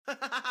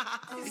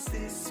Is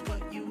this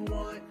what you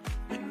want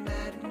with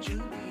Matt and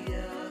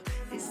Julia?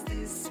 Is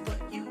this what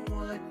you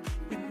want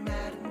with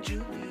Matt and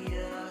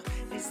Julia?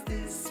 Is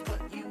this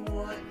what you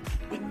want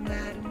with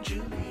Matt and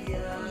Julia?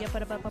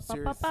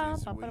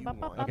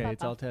 Okay,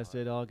 it's all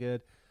tested, all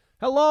good.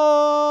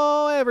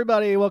 Hello,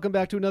 everybody. Welcome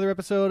back to another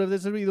episode of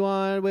This Is What You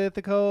Want with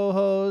the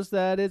co-host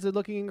that is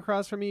looking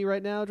across from me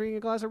right now, drinking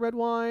a glass of red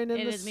wine. And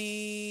It is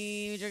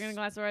me, drinking a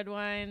glass of red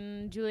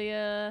wine,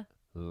 Julia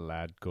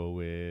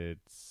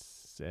Ladkowitz.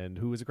 And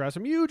who is across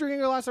from you, drinking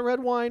a glass of red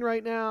wine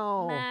right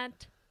now?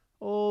 Matt.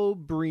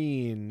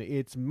 O'Brien.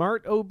 It's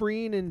Mart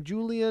O'Brien and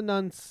Julia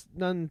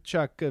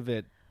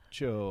Nunchukovich.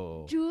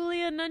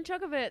 Julia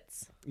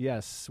Nunchukovitz.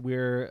 Yes,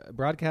 we're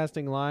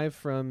broadcasting live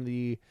from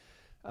the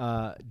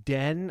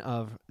den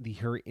of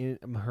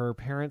her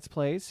parents'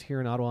 place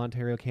here in Ottawa,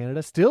 Ontario,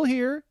 Canada. Still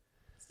here,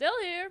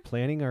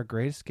 planning our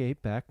great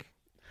escape back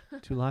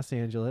to Los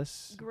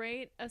Angeles.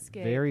 Great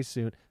escape. Very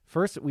soon.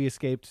 First, we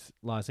escaped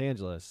Los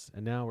Angeles,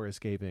 and now we're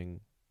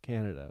escaping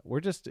Canada. We're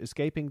just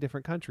escaping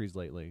different countries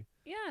lately.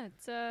 Yeah,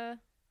 it's a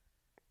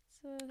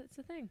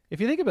thing. If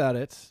you think about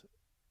it,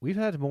 we've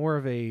had more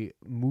of a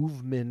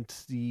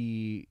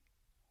movement-y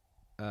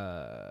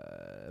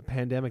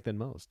pandemic than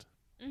most.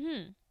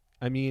 Mm-hmm.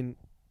 I mean,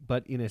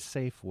 but in a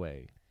safe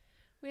way.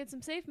 We had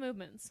some safe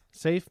movements.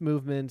 Safe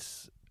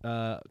movements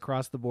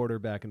across the border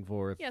back and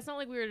forth. Yeah, it's not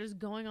like we were just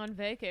going on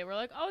vacay. We're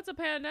like, oh, it's a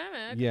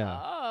pandemic. Yeah.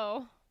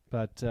 Oh.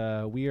 But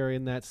we are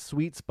in that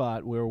sweet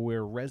spot where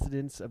we're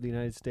residents of the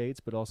United States,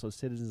 but also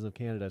citizens of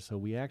Canada, so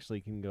we actually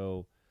can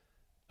go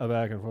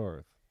back and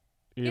forth.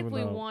 If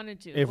we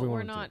wanted to. If but we we're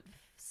wanted not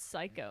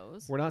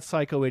psychos. We're not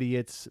psycho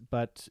idiots,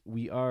 but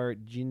we are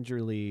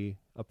gingerly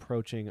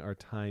approaching our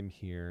time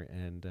here,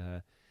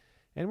 and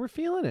we're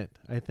feeling it,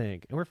 I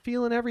think. And we're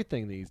feeling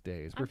everything these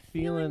days. We're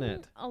feeling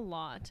it. A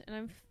lot. And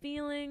I'm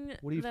feeling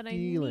What are you that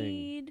feeling? I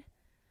need...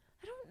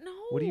 I don't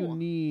know. What do you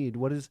need?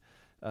 What is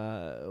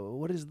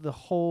the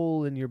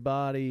hole in your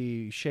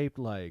body shaped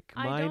like?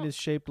 Mine is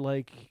shaped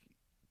like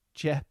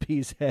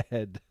Chappie's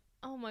head.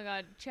 Oh my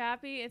God,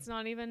 Chappie! It's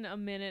not even a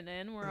minute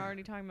in. We're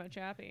already talking about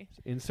Chappie.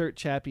 Insert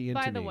Chappie into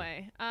me. By the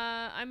way,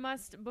 I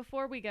must,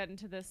 before we get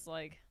into this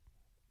like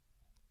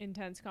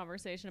intense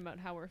conversation about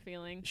how we're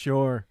feeling,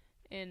 Sure.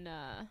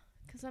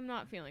 Because I'm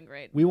not feeling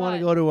great. We want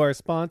to go to our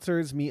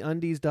sponsors,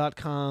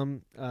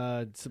 MeUndies.com.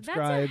 Subscribe.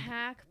 That's a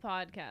hack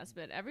podcast,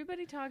 but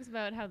everybody talks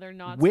about how they're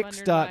not.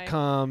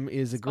 Wix.com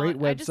is a great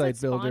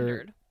website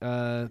builder.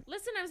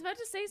 Listen, I was about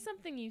to say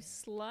something, you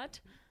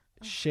slut.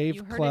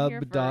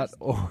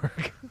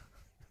 Shaveclub.org.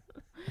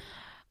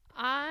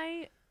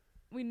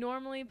 We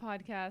normally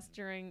podcast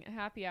during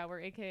happy hour,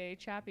 aka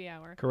Chappie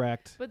hour.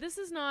 Correct. But this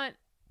is not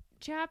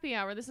Chappie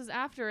hour. This is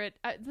after it.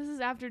 This is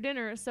after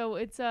dinner, so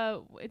it's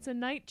a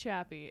night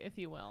Chappie, if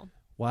you will.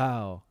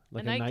 Wow,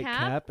 like a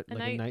nightcap, a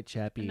night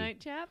Chappie. A night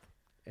chap.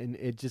 And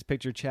it just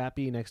picture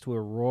Chappie next to a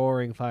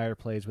roaring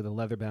fireplace with a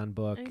leather-bound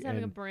book. And he's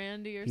having a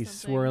brandy or he's something. He's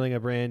swirling a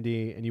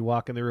brandy, and you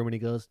walk in the room and he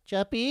goes,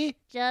 Chappie?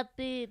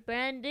 Chappie,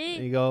 brandy?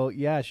 And you go,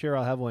 yeah, sure,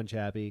 I'll have one,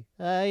 Chappie.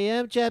 I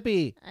am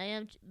Chappie. I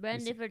am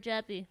brandy for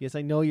Chappie. Yes,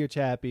 I know you're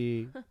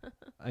Chappie.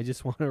 I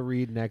just want to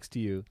read next to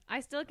you.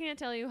 I still can't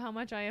tell you how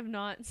much I have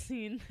not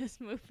seen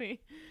this movie.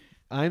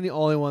 I'm the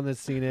only one that's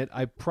seen it.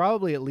 I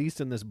probably at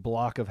least in this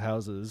block of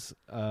houses.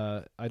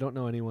 I don't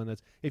know anyone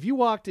that's... If you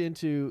walked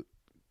into...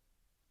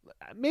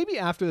 Maybe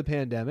after the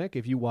pandemic,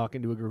 if you walk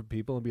into a group of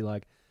people and be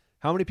like,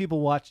 how many people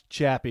watched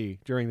Chappie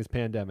during this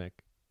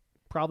pandemic?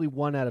 Probably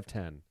 1 out of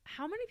 10.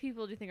 How many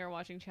people do you think are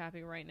watching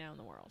Chappie right now in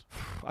the world?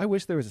 I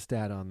wish there was a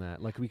stat on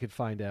that. Like we could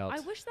find out. I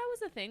wish that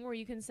was a thing where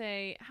you can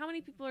say, how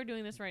many people are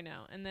doing this right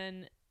now? And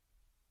then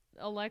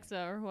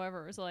Alexa or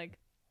whoever is like,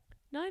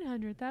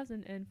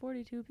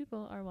 900,042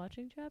 people are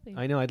watching Chappie.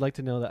 I know. I'd like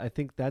to know that. I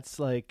think that's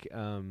like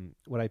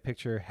what I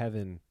picture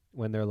heaven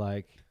when they're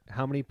like,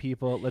 how many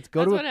people? Let's go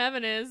That's to what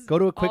heaven is. Go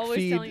to a quick Always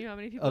feed telling you how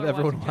many people of are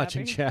everyone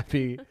watching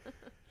Chappie.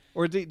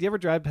 Or do you ever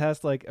drive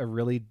past like a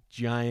really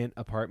giant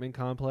apartment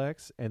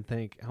complex and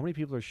think, how many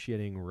people are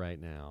shitting right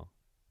now?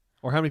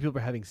 Or how many people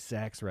are having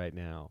sex right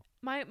now?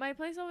 My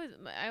place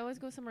I always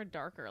go somewhere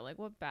darker. Like,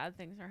 what bad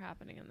things are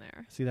happening in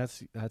there? See,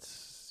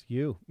 that's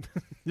you.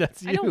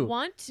 That's you. I don't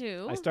want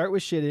to. I start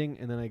with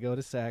shitting, and then I go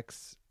to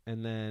sex,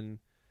 and then,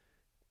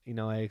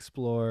 I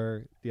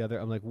explore the other.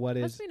 I'm like, what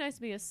is... Must be nice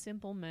to be a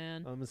simple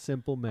man. I'm a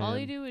simple man. All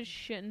you do is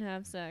shit and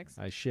have sex.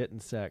 I shit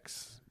and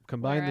sex.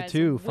 Combine Whereas the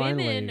two, women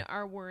finally.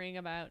 are worrying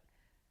about...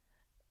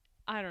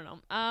 I don't know.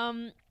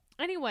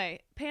 Anyway,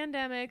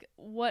 pandemic,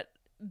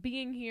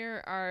 being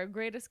here, our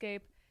great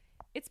escape.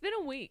 It's been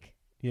a week.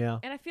 Yeah.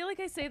 And I feel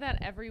like I say that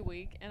every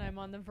week, and I'm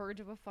on the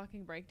verge of a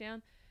fucking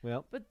breakdown.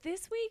 Well. But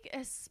this week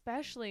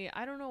especially,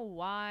 I don't know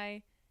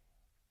why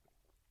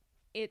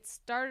it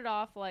started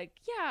off like,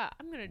 yeah,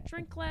 I'm going to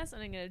drink less,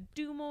 and I'm going to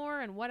do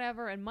more, and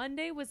whatever. And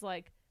Monday was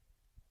like,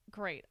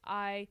 great.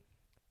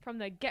 From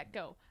the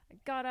get-go, I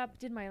got up,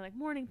 did my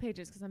morning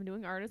pages, because I'm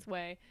doing Artist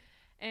Way.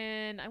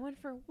 And I went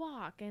for a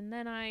walk, and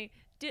then I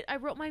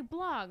wrote my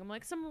blog. I'm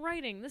like, some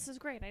writing. This is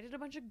great. I did a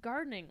bunch of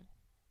gardening.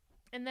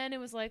 And then it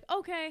was like,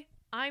 okay,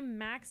 I'm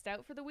maxed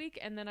out for the week,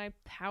 and then I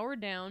power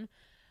down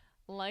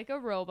like a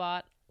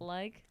robot,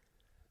 like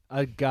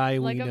A guy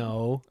Like we a-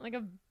 know.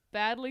 a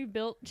badly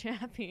built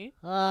chappy.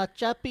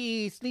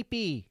 Chappy,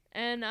 sleepy.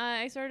 And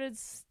I started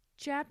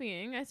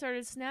chappying. I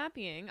started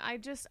snappying.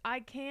 I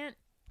can't.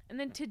 And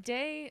then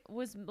today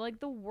was like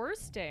the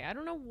worst day. I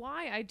don't know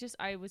why.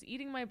 I was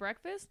eating my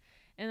breakfast,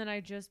 and then I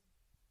just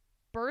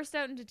burst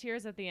out into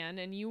tears at the end.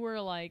 And you were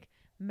like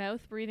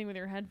mouth breathing with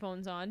your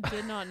headphones on,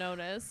 did not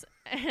notice.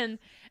 And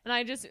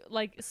I just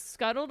like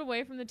scuttled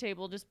away from the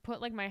table, just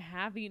put like my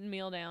half-eaten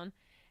meal down.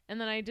 And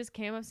then I just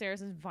came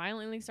upstairs and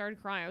violently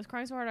started crying. I was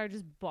crying so hard I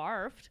just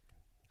barfed.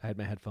 I had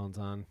my headphones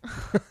on.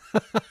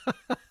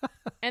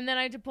 And then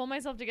I had to pull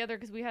myself together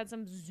because we had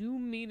some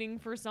Zoom meeting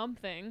for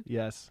something.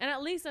 Yes. And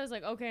at least I was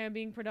like, okay, I'm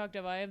being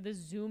productive. I have this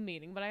Zoom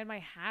meeting. But I had my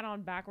hat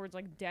on backwards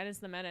like Dennis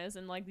the Menace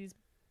and like these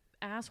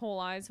asshole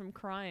eyes from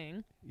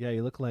crying. Yeah,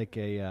 you look like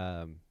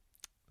a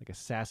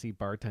sassy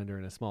bartender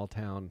in a small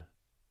town.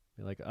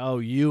 You're like, oh,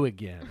 you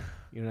again.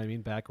 You know what I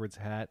mean? Backwards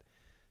hat,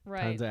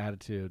 Right. tons of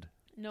attitude,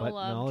 No but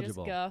love,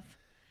 knowledgeable. just guff.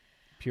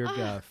 pure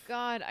guff.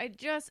 God,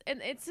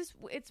 and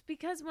it's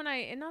because when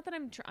and not that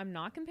I'm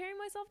not comparing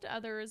myself to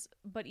others,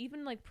 but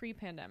even like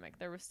pre-pandemic,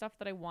 there was stuff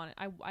that I wanted.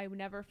 I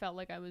never felt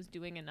like I was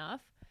doing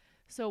enough.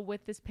 So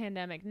with this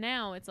pandemic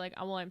now, it's like,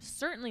 well, I'm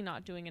certainly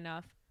not doing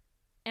enough,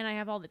 and I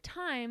have all the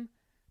time.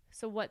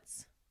 So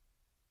what's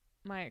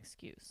my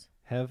excuse?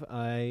 Have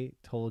I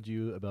told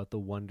you about the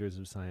wonders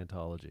of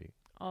Scientology?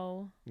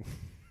 Oh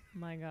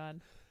my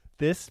God.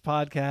 This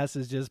podcast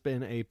has just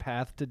been a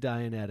path to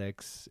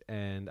Dianetics,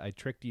 and I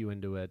tricked you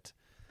into it.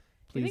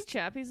 Do you Please, think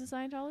Chappie's a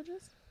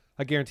Scientologist?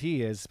 I guarantee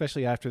he is,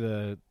 especially after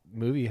the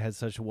movie had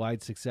such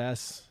wide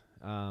success.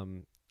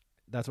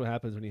 That's what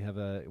happens when you have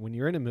when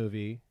you're in a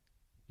movie.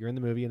 You're in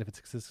the movie, and if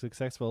it's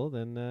successful,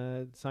 then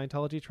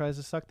Scientology tries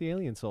to suck the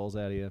alien souls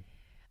out of you.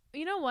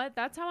 You know what?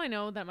 That's how I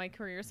know that my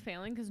career is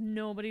failing, because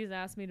nobody's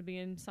asked me to be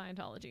in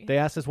Scientology. They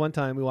asked us one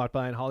time, we walked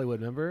by in Hollywood,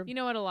 remember? You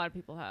know what? A lot of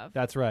people have.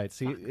 That's right.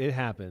 See, Fuck. it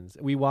happens.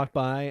 We walked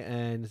by,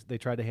 and they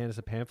tried to hand us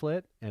a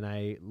pamphlet, and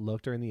I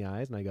looked her in the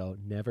eyes, and I go,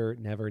 never,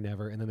 never,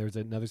 never. And then there was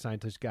another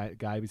scientist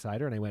guy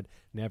beside her, and I went,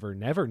 never,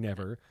 never,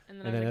 never. And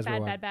then And I then was as we're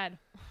like, bad.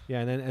 Yeah,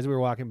 and then as we were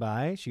walking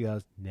by, she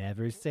goes,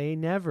 never say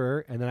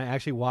never. And then I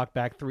actually walked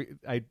back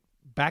I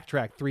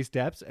backtracked 3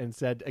 steps and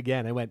said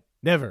again, I went,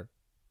 never.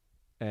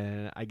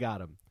 And I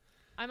got him.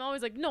 I'm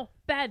always like, no,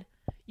 bad.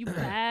 You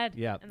bad.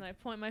 Yeah. And I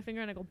point my finger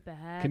and I go,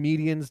 bad.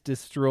 Comedians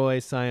destroy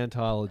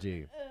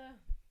Scientology.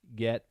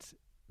 Get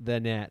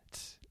the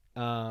net.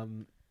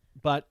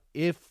 But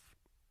if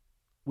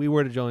we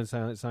were to join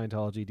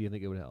Scientology, do you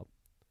think it would help?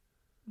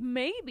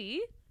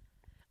 Maybe.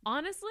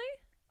 Honestly,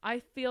 I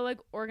feel like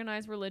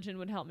organized religion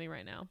would help me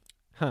right now.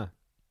 Huh.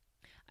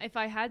 If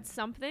I had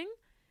something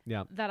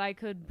Yeah. that I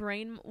could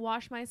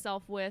brainwash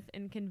myself with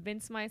and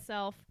convince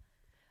myself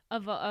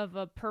of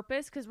a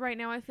purpose, because right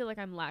now I feel like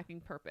I'm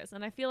lacking purpose,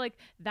 and I feel like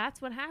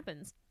that's what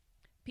happens.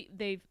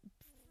 They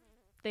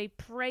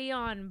prey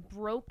on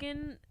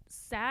broken,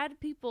 sad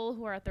people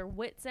who are at their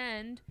wits'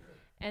 end,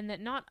 and that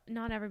not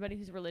everybody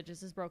who's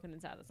religious is broken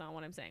and sad. That's not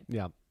what I'm saying.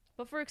 Yeah.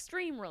 But for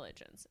extreme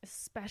religions,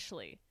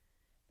 especially,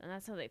 and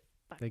that's how they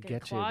They fucking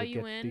get you. claw They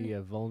you get in, the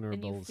vulnerables.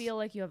 and you feel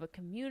like you have a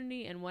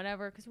community and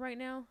whatever. Because right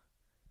now,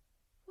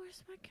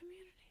 where's my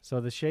community? So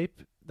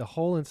the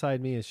hole inside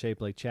me is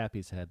shaped like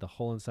Chappie's head. The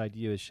hole inside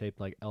you is shaped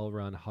like L.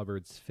 Ron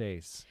Hubbard's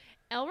face.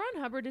 L.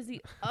 Ron Hubbard is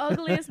the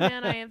ugliest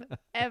man I have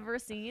ever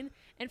seen,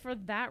 and for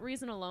that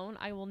reason alone,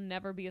 I will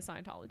never be a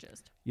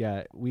Scientologist.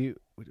 Yeah,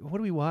 what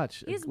do we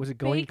watch? He has Was it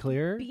Going baked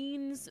Clear?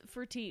 beans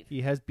for teeth.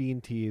 He has bean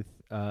teeth.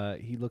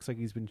 He looks like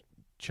he's been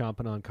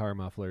chomping on car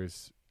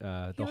mufflers He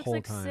the looks whole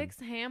like time. 6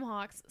 ham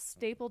hocks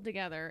stapled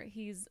together.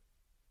 He's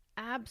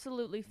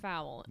absolutely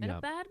foul and Yeah.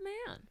 a bad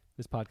man.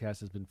 This podcast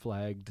has been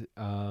flagged.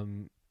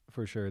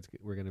 For sure,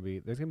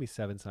 there's gonna be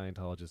 7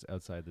 Scientologists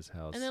outside this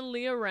house. And then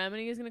Leah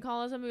Remini is gonna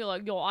call us and be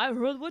like, "Yo, I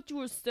heard what you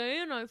were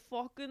saying. I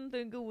fucking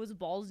think it was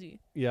ballsy."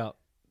 yeah,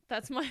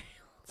 That's my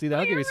see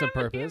that'll give Leah you some Remini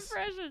purpose.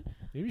 impression.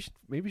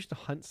 Maybe you should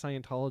hunt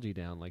Scientology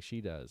down like she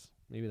does.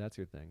 Maybe that's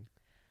your thing.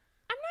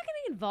 I'm not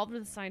getting involved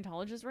with the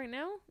Scientologists right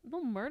now.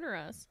 They'll murder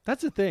us.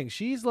 That's the thing.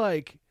 She's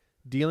like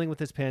dealing with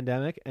this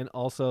pandemic, and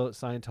also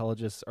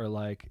Scientologists are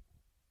like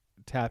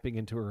tapping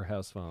into her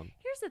house phone.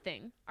 Here's the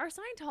thing: are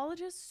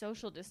Scientologists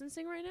social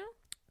distancing right now?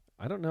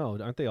 I don't know.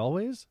 Aren't they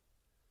always?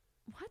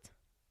 What?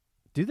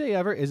 Do they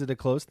ever? Is it a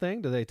close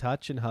thing? Do they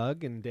touch and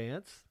hug and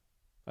dance?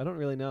 I don't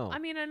really know. I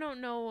mean, I don't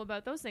know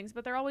about those things,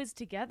 but they're always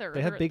together.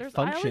 They have big I always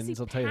functions, see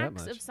I'll tell you that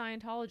packs much. of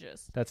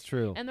Scientologists, That's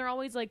true. and they're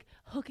always like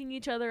hooking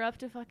each other up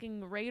to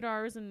fucking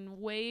radars and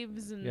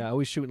waves and Yeah,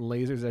 always shooting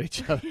lasers at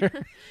each other. No,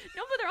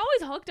 but they're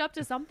always hooked up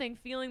to something,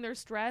 feeling their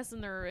stress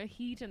and their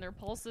heat and their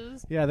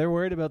pulses. Yeah, they're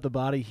worried about the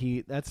body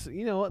heat. That's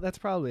that's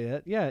probably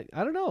it. Yeah,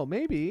 I don't know.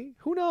 Maybe.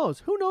 Who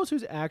knows? Who knows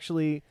who's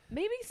actually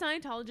Maybe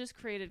Scientologists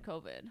created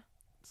COVID.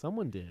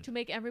 Someone did. to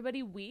make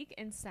everybody weak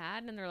and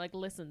sad, and they're like,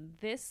 listen,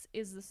 this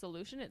is the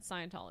solution. It's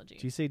Scientology.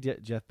 Do you say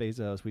Jeff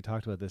Bezos? We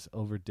talked about this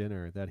over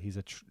dinner, that he's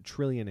a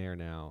trillionaire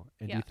now.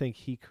 And do Yeah. you think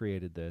he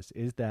created this?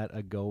 Is that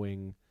a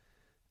going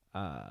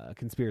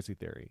conspiracy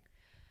theory?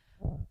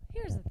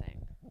 Here's the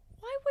thing.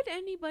 Why would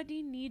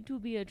anybody need to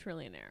be a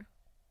trillionaire?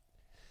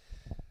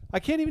 I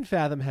can't even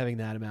fathom having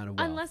that amount of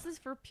wealth. Unless it's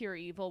for pure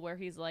evil, where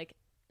he's like,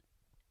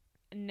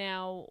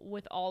 now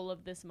with all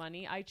of this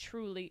money, I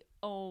truly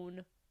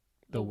own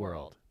the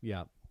world.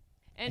 Yeah.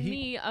 And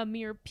me, a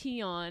mere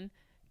peon,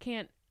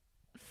 can't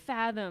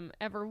fathom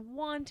ever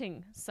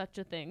wanting such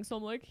a thing. So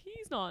I'm like,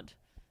 he's not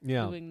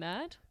Yeah. doing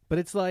that. But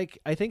it's like,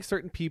 I think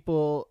certain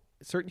people,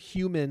 certain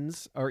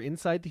humans are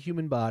inside the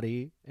human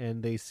body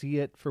and they see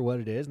it for what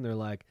it is. And they're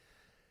like,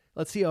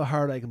 let's see how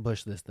hard I can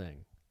push this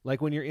thing. Like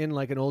when you're in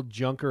like an old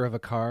junker of a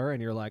car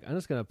and you're like, I'm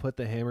just going to put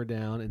the hammer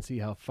down and see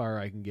how far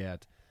I can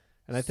get.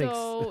 And I think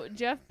So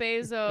Jeff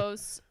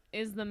Bezos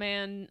is the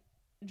man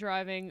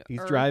driving he's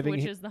Earth, driving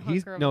which hi- is the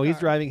he's hunker of no a he's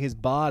car. driving his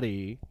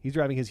body. He's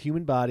driving his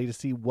human body to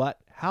see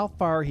how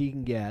far he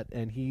can get,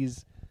 and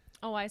he's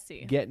Oh, I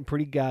see. getting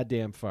pretty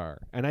goddamn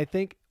far. And I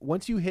think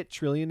once you hit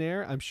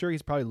trillionaire, I'm sure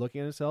he's probably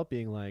looking at himself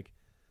being like,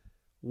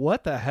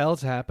 what the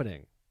hell's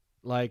happening?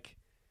 Like,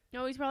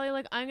 No, he's probably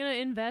like, I'm going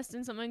to invest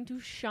in something to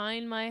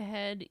shine my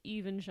head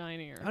even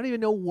shinier. I don't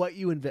even know what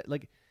you invest.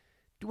 Like,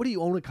 what do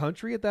you own a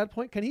country at that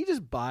point? Can he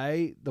just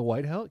buy the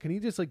White House? Can he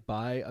just like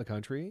buy a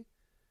country?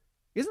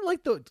 Isn't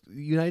like the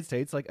United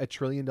States like $1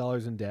 trillion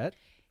in debt?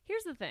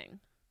 Here's the thing.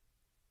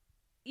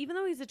 Even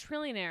though he's a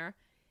trillionaire,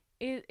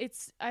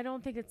 I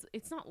don't think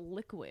it's not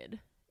liquid.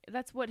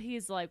 That's what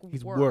he's like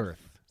He's worth.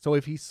 So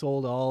if he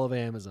sold all of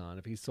Amazon,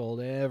 if he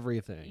sold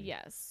everything,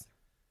 Yes.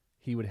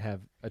 he would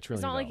have $1 trillion.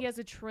 It's not like he has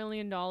 $1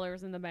 trillion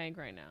in the bank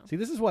right now. See,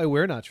 this is why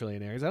we're not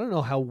trillionaires. I don't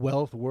know how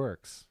wealth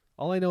works.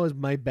 All I know is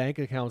my bank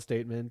account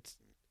statement,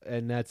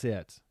 and that's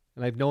it.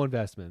 And I have no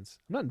investments.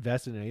 I'm not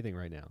invested in anything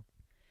right now.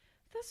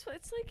 That's what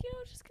it's like,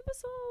 just give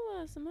us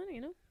all some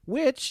money,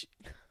 Which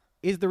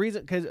is the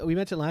reason, because we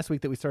mentioned last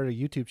week that we started a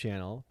YouTube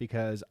channel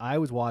because I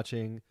was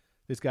watching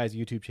this guy's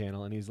YouTube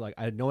channel, and he's like,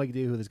 I had no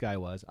idea who this guy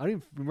was. I don't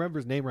even remember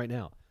his name right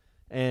now.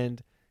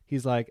 And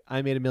he's like,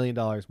 I made $1 million,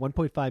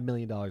 $1.5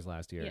 million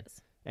last year.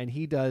 Yes. And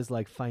he does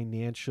like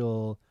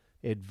financial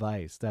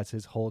advice. That's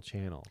his whole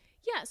channel.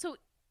 Yeah, so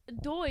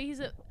Doy, why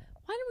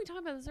didn't we talk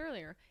about this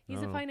earlier?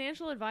 He's a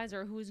financial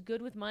advisor who is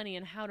good with money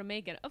and how to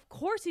make it. Of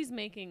course he's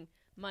making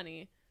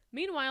money.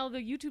 Meanwhile, the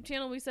YouTube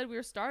channel we said we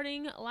were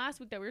starting last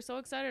week that we were so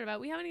excited about,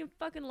 we haven't even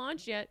fucking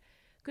launched yet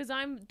because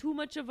I'm too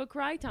much of a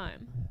cry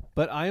time.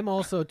 But I am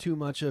also too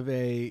much of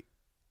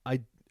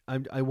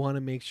I want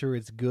to make sure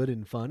it's good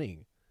and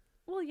funny.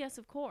 Well, yes,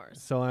 of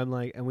course. So I'm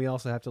like, and we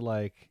also have to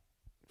like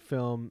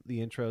film the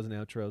intros and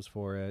outros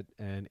for it,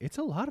 and it's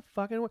a lot of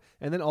fucking work.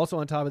 And then also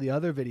on top of the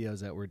other videos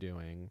that we're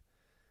doing,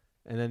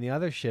 and then the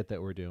other shit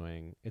that we're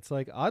doing, it's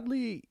like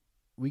oddly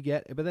we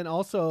get, but then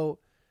also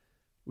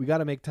we got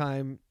to make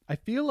time. I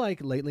feel like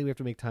lately we have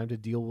to make time to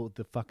deal with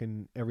the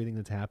fucking everything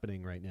that's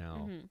happening right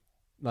now. Mhm.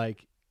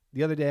 Like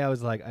the other day I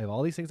was like, I have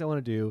all these things I want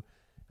to do,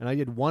 and I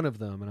did one of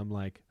them, and I'm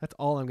like, that's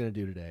all I'm going to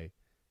do today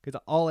because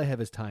all I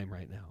have is time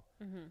right now.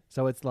 Mm-hmm.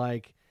 So it's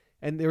like,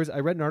 and I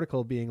read an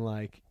article being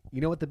like,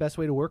 you know what the best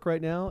way to work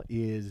right now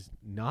is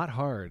not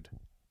hard.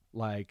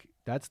 Like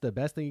that's the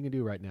best thing you can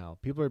do right now.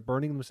 People are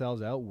burning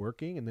themselves out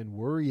working and then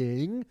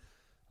worrying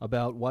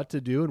about what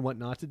to do and what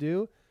not to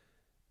do.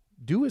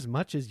 Do as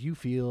much as you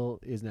feel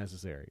is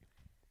necessary.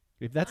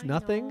 If that's I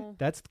nothing, know.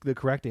 that's the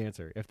correct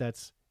answer. If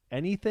that's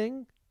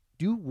anything,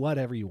 do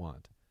whatever you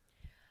want.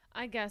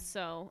 I guess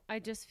so. I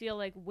just feel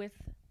like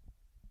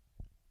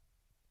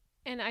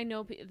and I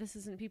know this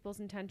isn't people's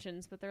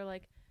intentions, but they're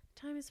like,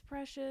 time is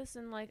precious,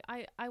 and like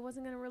I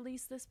wasn't going to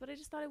release this, but I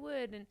just thought I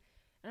would, and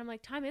I'm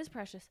like, time is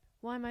precious.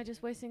 Why am I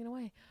just wasting it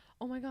away?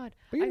 Oh my god.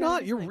 But you're I gotta not.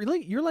 do You're something.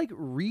 really. You're like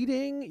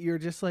reading. You're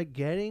just like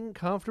getting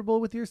comfortable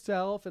with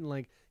yourself, and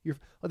like you're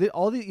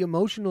all the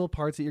emotional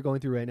parts that you're going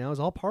through right now is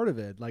all part of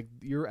it. Like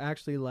you're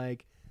actually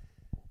like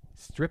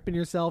stripping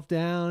yourself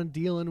down,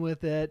 dealing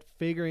with it,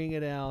 figuring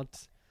it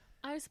out.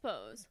 I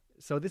suppose.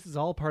 So this is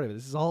all part of it.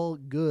 This is all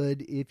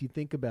good if you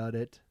think about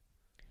it.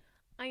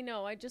 I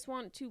know. I just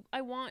want to.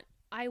 I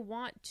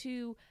want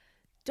to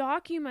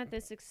document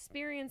this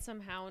experience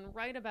somehow and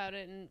write about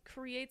it and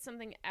create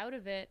something out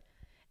of it.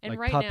 And like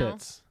right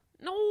puppets.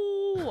 now,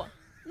 no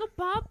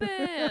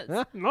puppets.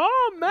 no, No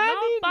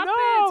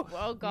puppets.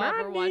 Oh God,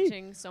 we're Manny.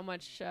 watching so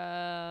much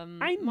I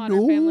Modern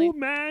know, Family.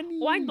 Manny.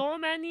 Oh, I know,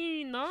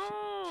 Manny.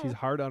 No. She's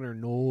hard on her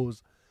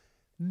nose.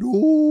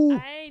 No.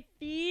 I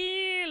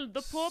feel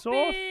the puppets.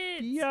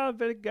 Sophia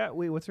Vergara.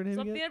 Wait, what's her name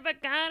again? Sophia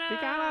Vergara.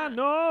 Vergara.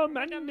 No, I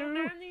Manny, got no.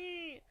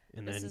 Manny.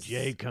 And This then is-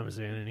 Jay comes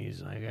in and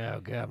he's like, oh,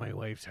 God, my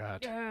wife's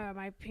hot. Yeah,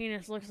 my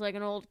penis looks like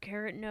an old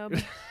carrot nub.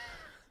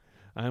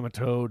 I'm a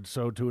toad,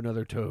 so to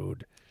another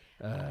toad.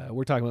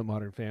 We're talking about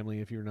Modern Family.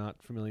 If you're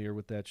not familiar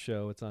with that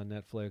show, it's on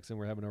Netflix, and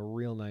we're having a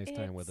real nice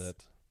time with It's-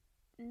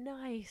 it.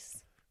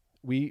 Nice.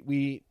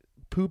 We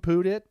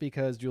poo-pooed it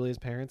because Julia's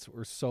parents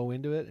were so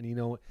into it.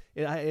 And,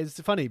 it's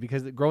funny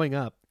because growing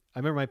up, I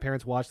remember my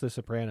parents watched The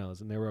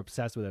Sopranos and they were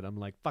obsessed with it. I'm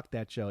like, fuck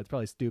that show. It's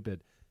probably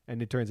stupid.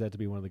 And it turns out to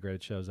be one of the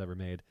greatest shows ever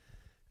made,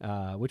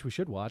 which we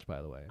should watch,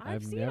 by the way.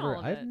 I've seen never, all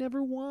of I've it.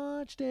 never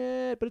watched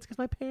it, but it's because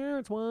my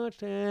parents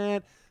watched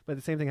it. But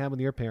the same thing happened with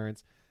your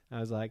parents. I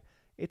was like,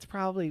 it's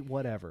probably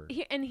whatever.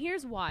 And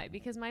here's why.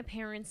 Because my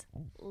parents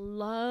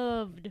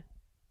loved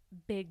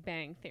Big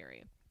Bang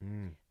Theory.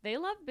 They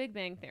love Big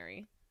Bang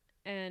Theory.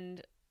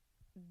 And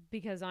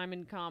because I'm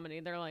in comedy,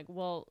 they're like,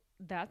 well,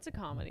 that's a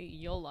comedy.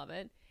 You'll love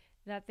it.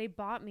 That they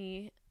bought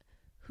me,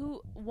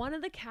 one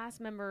of the cast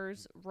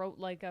members wrote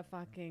like a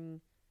fucking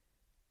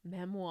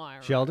memoir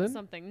or Sheldon?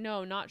 something.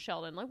 No, not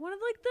Sheldon. Like one of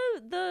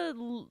like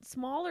the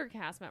smaller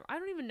cast members. I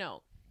don't even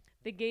know.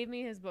 They gave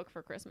me his book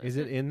for Christmas. Is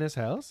it in this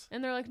house?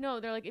 And they're like, no.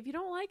 They're like, if you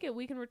don't like it,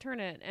 we can return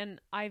it. And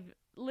I've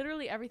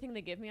literally everything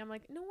they give me, I'm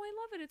like, no, I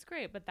love it. It's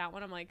great. But that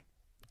one, I'm like,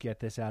 Get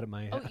this out of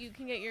my oh, house. you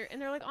can get your. And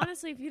they're like,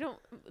 honestly, if you don't,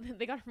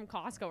 they got it from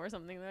Costco or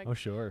something. They're like, Oh,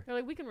 sure. they're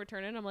like, we can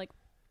return it. And I'm like,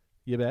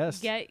 You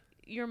best. get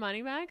your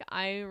money back.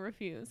 I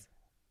refuse.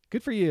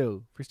 Good for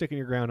you for sticking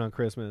your ground on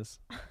Christmas.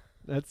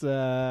 That's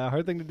a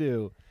hard thing to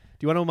do.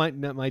 Do you want to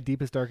know my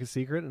deepest, darkest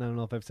secret? And I don't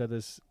know if I've said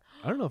this.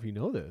 I don't know if you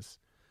know this.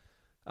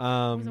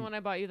 Was the one I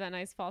bought you that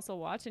nice fossil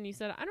watch, and you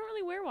said, I don't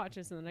really wear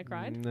watches, and then I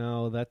cried.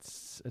 No,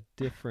 that's a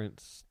different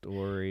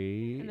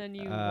story. And then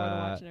you wore the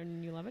watch,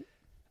 and you love it.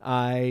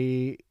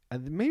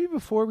 Maybe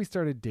before we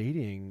started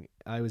dating,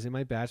 I was in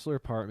my bachelor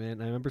apartment,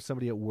 and I remember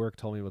somebody at work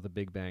told me about the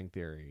Big Bang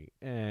Theory,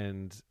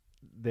 and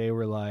they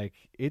were like,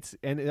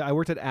 and I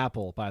worked at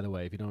Apple, by the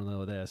way, if you don't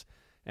know this,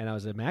 and I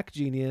was a Mac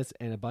genius,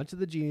 and a bunch of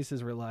the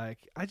geniuses were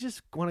like, I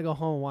just want to go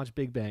home and watch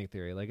Big Bang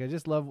Theory. Like, I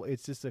just love,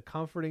 it's just a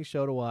comforting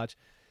show to watch.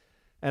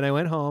 And I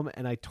went home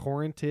and I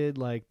torrented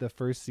like the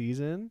first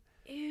season.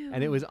 Ew.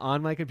 And it was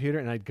on my computer,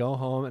 and I'd go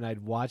home and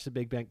I'd watch the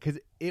Big Bang because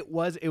it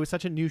was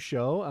such a new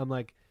show. I'm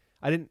like,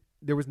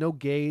 there was no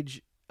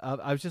gauge.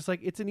 I was just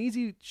like, it's an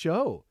easy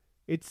show.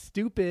 It's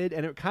stupid,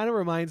 and it kind of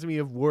reminds me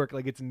of work.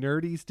 Like, it's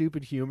nerdy,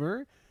 stupid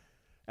humor,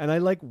 and I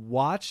like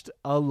watched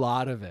a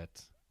lot of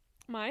it.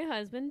 My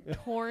husband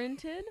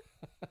torrented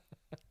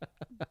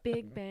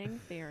Big Bang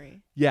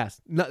Theory. Yes,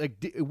 not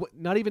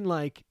even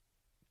like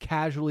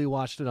casually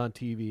watched it on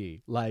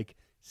TV. Like,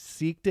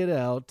 seeked it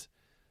out.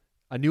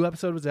 A new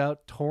episode was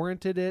out,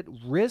 torrented it,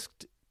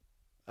 risked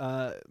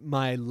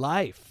my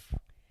life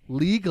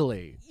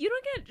legally. You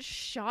don't get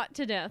shot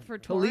to death for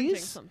torrenting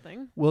Police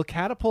something. will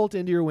catapult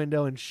into your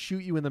window and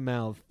shoot you in the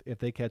mouth if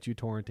they catch you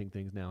torrenting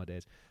things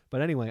nowadays.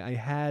 But anyway, I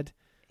had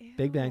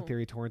Big Bang Ew.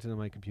 Theory torrented on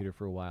my computer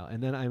for a while.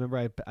 And then I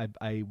remember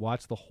I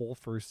watched the whole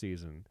first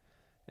season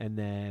and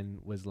then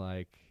was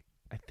like,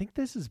 I think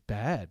this is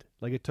bad.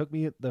 Like, it took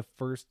me the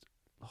first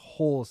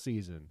whole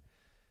season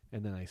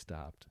and then I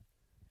stopped.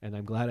 And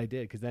I'm glad I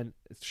did, because then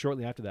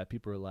shortly after that,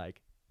 people were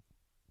like,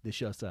 this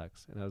show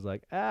sucks. And I was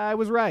like, I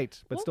was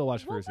right, but still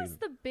watched the first What was season.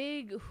 the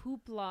big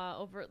hoopla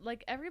over?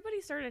 Like,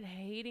 everybody started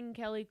hating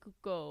Kelly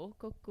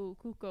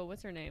Kuko.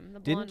 What's her name?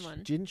 The blonde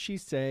one. Didn't she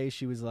say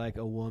she was like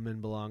a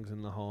woman belongs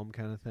in the home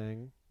kind of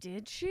thing?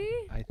 Did she?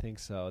 I think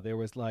so. There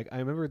was like, I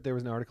remember there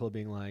was an article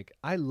being like,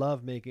 I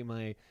love making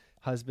my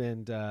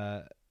husband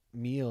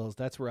meals.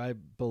 That's where I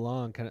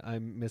belong.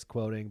 I'm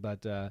misquoting,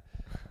 but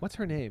what's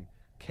her name?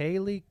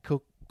 Kaylee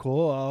Kuko.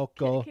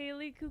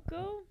 Kaylee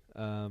Kuko?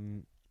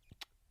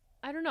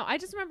 I don't know. I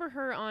just remember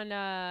her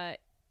on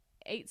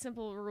 8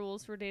 Simple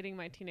Rules for Dating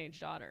My Teenage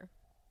Daughter.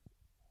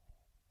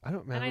 I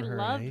don't remember And I her in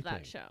loved anything.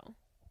 that show.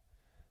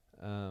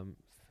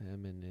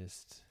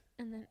 Feminist.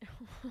 And then,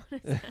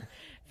 what is that?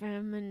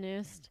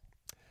 Feminist.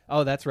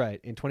 Oh, that's right.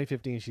 In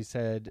 2015, she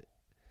said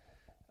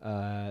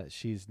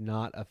she's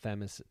not a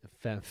femicist.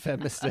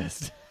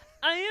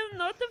 I am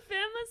not the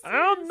feminist.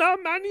 I'm not,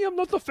 Manny. I'm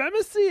not the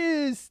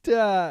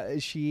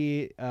femicist.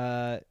 She,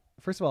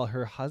 first of all,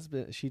 her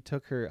husband, she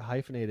took her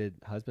hyphenated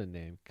husband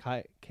name,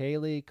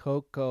 Kaylee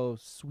Coco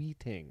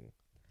Sweeting.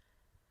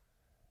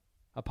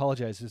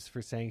 Apologizes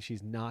for saying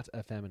she's not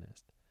a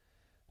feminist.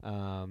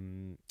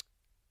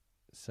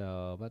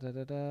 So,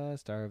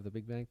 star of the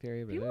Big Bang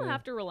Theory. People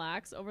have to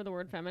relax over the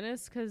word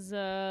feminist, because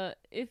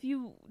if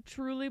you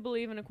truly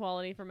believe in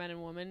equality for men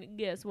and women,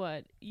 guess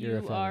what? You're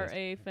a You are feminist.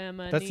 a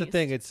feminist. That's the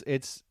thing.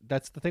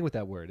 That's the thing with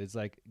that word. It's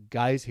like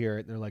guys hear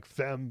it and they're like,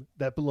 "Fem,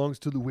 that belongs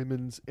to the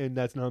women's, and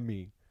that's not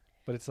me."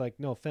 But it's like,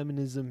 no,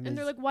 feminism is. And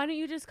they're like, why don't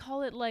you just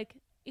call it like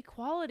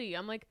equality?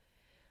 I'm like,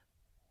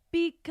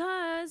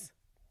 because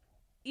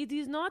it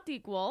is not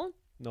equal,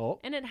 no.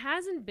 and it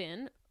hasn't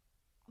been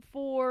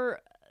for,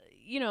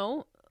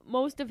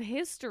 most of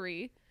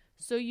history.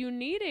 So you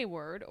need a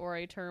word or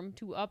a term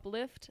to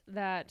uplift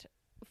that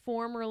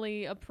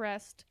formerly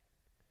oppressed.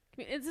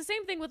 It's the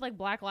same thing with like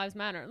Black Lives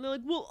Matter. And they're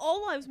like, well,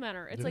 all lives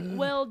matter. It's like,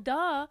 well,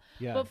 duh.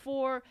 Yeah. But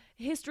for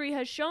history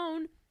has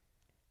shown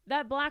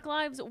that Black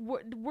lives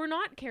were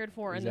not cared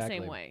for in the Exactly.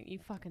 same way. You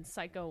fucking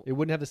psycho. It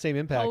wouldn't have the same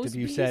impact Pose if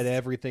you said beast.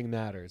 everything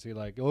matters. You're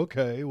like,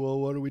 okay, well,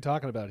 what are we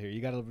talking about here?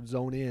 You got to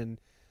zone in.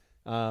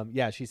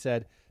 Yeah, she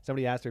said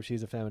Somebody asked her if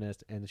she's a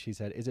feminist, and she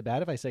said, "Is it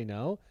bad if I say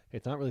no?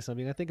 It's not really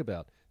something I think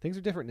about. Things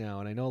are different now,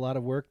 and I know a lot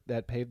of work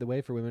that paved the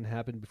way for women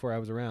happened before I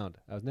was around.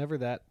 I was never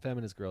that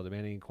feminist girl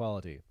demanding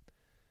equality."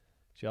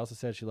 She also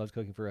said she loves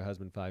cooking for her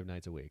husband 5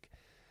 nights a week.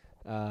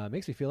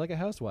 Makes me feel like a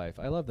housewife.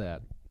 I love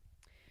that.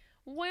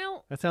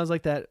 Well, That sounds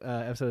like that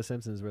episode of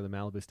Simpsons where the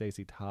Malibu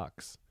Stacy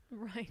talks.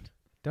 right.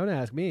 Don't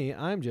ask me.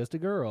 I'm just a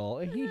girl.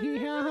 Is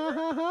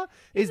the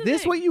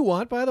this thing. what you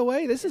want, by the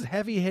way? This is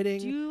heavy hitting,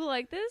 Do you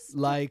like this?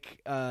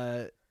 like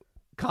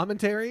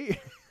commentary.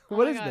 Oh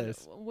What my is God.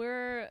 this?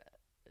 We're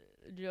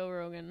Joe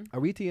Rogan. Are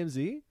we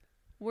TMZ?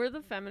 We're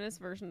the feminist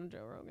version of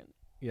Joe Rogan.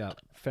 Yeah,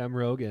 Fem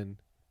Rogan.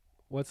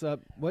 What's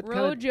up? What Ro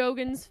kind of?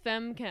 Jogan's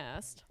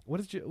Femcast. What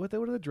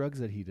are the drugs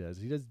that he does?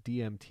 He does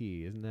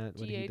DMT, isn't that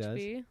what he does?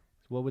 GHB.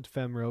 What would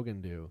Fem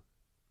Rogan do?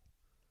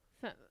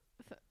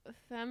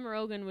 Fem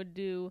Rogan would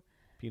do.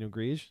 Pinot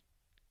Gris?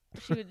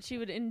 She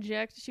would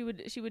inject. She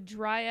would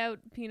dry out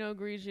Pinot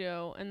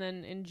Grigio and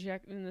then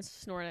inject and then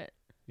snort it.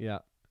 Yeah.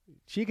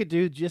 She could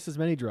do just as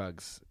many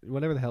drugs,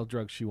 whatever the hell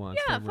drugs she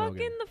wants. Yeah, Fem fucking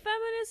Rogan. the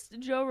feminist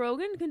Joe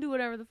Rogan can do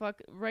whatever the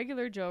fuck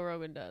regular Joe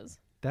Rogan does.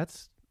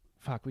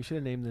 Fuck, we should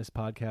have named this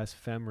podcast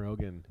Fem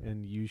Rogan,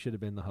 and you should have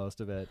been the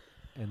host of it.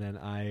 And then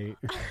I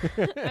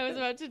I was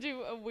about to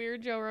do a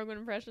weird Joe Rogan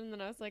impression,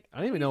 then I was like,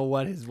 don't even know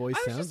what his voice I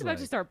was sounds just about like.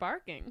 to start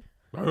barking.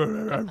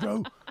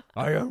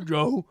 I am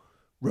Joe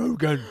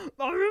Rogan.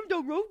 I am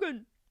Joe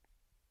Rogan.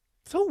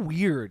 So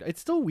weird.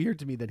 It's still weird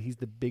to me that he's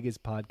the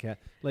biggest podcast.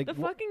 Like The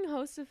fucking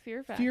host of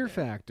Fear Factor. Fear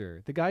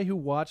Factor, the guy who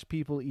watched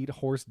people eat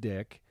horse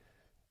dick,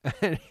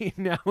 and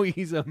now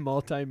he's a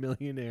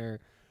multimillionaire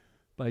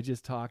by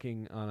just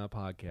talking on a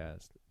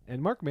podcast.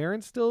 And Mark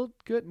Maron's still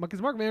good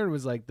because Mark Maron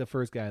was like the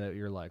first guy that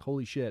you're like,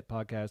 holy shit,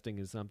 podcasting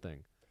is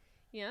something.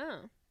 Yeah.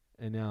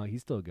 And now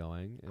he's still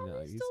going, and Oh,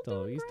 he's he's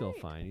still doing still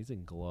great. fine. He's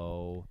in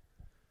Glow.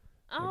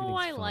 Oh,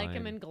 I Everything's like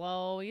him fine. in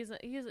Glow. He's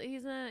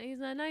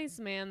a nice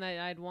man that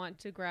I'd want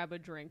to grab a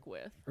drink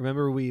with.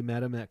 Remember we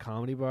met him at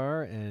Comedy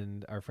Bar,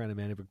 and our friend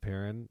Amanda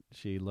Perrin,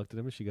 she looked at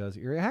him and she goes,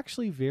 "You're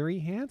actually very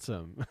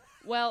handsome."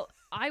 Well,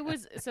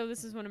 so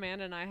this is when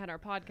Amanda and I had our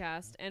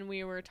podcast, and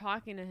we were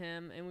talking to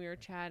him, and we were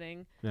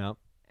chatting, Yeah.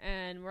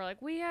 and we're like,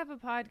 we have a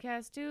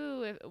podcast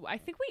too. I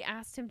think we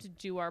asked him to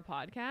do our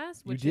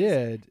podcast, which you is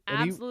did.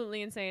 And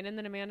absolutely insane. And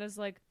then Amanda's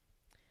like,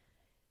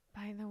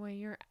 by the way,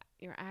 you're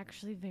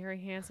actually very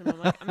handsome. I'm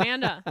like,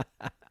 Amanda,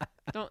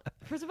 don't.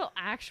 First of all,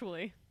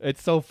 actually,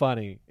 it's so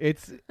funny.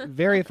 It's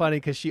very funny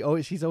because she's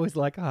always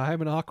like, oh,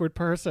 I'm an awkward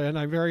person.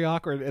 I'm very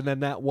awkward. And then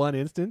that one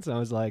instance, I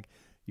was like,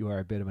 you are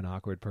a bit of an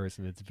awkward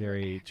person. It's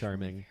very actually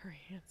charming. very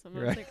handsome.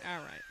 I was like,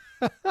 all right.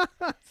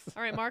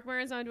 All right, Mark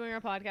Maron's not doing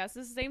our podcast.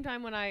 This is the same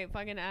time when I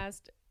fucking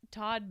asked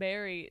Todd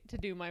Barry to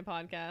do my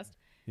podcast,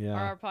 or Yeah.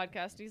 our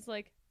podcast. He's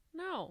like,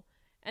 no.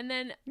 And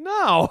then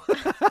No. and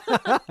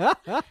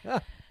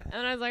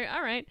I was like,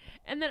 all right.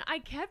 And then I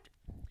kept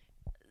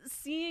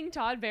seeing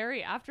Todd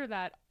Barry after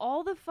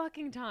all the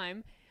fucking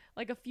time.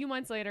 Like a few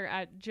months later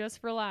at Just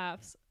for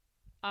Laughs,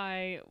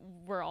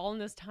 we're all in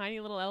this tiny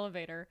little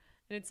elevator,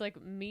 and it's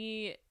like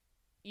me,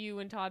 you,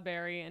 and Todd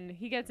Barry, and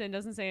he gets in,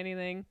 doesn't say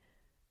anything,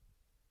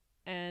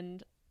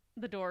 and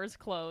the doors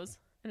close,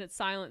 and it's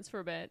silence for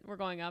a bit. We're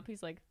going up.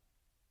 He's like,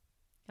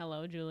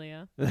 hello,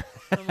 Julia.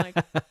 I'm like,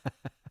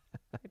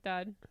 hey,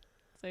 Dad,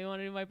 so you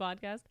want to do my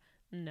podcast?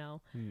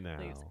 No. No.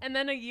 Please. And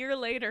then a year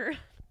later,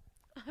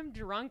 I'm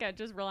drunk at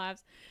Just for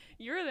Laughs.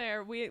 You're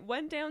there. We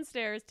went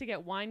downstairs to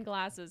get wine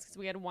glasses because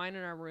we had wine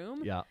in our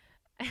room. Yeah.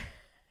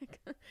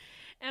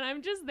 And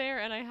I'm just there,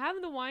 and I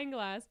have the wine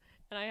glass,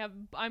 and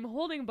I'm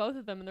holding both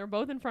of them, and they're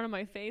both in front of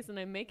my face, and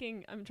I'm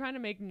trying to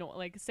make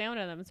like sound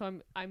out of them,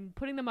 so I'm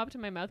putting them up to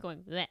my mouth, going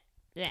bleh,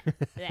 bleh,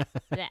 bleh,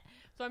 bleh.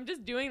 So I'm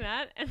just doing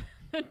that, and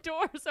the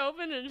door's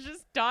open, and it's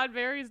just Todd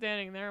Barry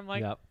standing there. I'm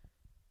like, Yep.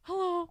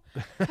 hello,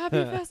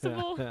 happy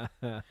festival.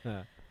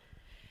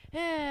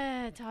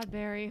 Todd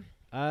Barry.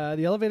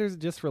 The elevators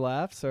Just for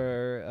Laughs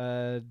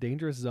are a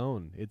dangerous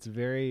zone. It's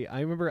very. I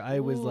remember I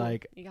was Ooh,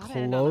 like you gotta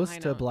end on a close high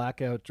to note.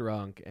 blackout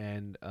drunk,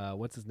 and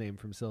what's his name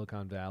from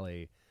Silicon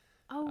Valley?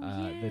 Oh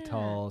yeah. The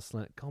tall,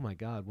 oh my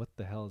God, what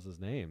the hell is his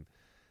name?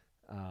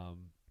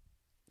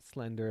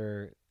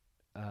 Slender.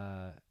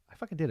 I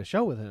fucking did a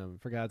show with him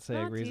for God's sake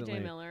Not recently.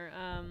 TJ Miller.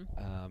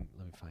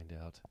 Let me find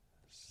out.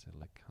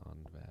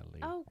 Silicon Valley.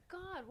 Oh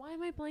God, why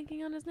am I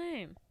blanking on his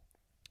name?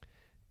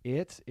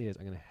 It is.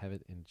 I'm gonna have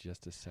it in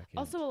just a second.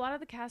 Also, a lot of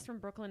the cast from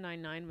Brooklyn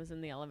Nine-Nine was in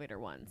the elevator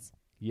once,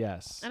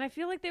 yes, and I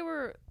feel like they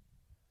were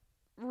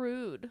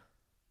rude.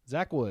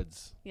 Zach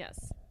Woods.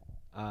 Yes.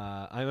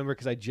 I remember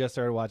because I just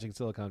started watching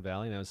Silicon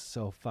Valley and I was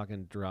so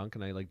fucking drunk,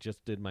 and I like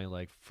just did my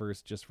like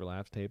first Just for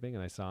Laughs taping,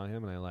 and I saw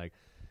him and I like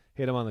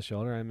hit him on the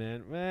shoulder. I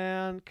meant,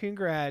 man,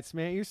 congrats,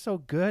 man, you're so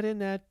good in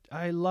that.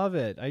 I love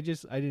it. I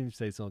didn't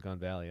say Silicon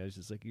Valley. I was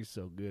just like, you're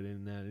so good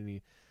in that, and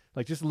he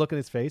like just look at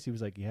his face. He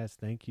was like, yes,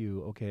 thank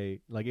you. Okay,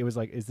 like it was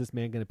like, is this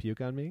man gonna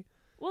puke on me?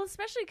 Well,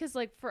 especially because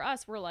like for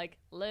us, we're like,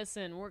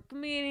 listen, we're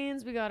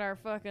comedians. We got our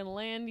fucking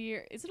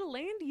lanyard. Is it a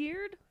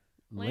lanyard?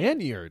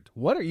 Lanyard.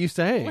 What are you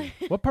saying?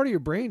 What part of your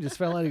brain just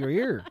fell out of your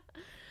ear?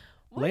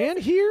 What is Land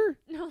here?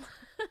 No.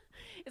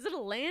 Is it a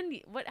land?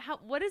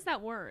 What is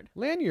that word?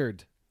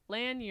 Lanyard.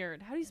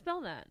 Lanyard. How do you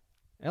spell that?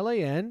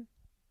 L-A-N.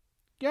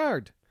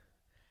 Yard.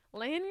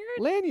 Lanyard?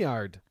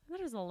 Lanyard. I thought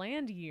it was a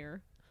land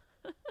year.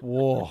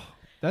 Whoa.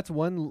 That's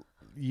one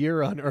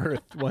year on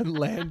Earth. One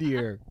land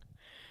year.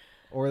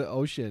 Or the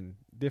ocean.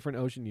 Different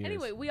ocean years.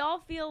 Anyway, we all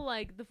feel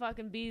like the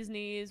fucking bee's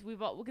knees.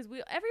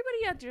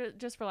 Everybody at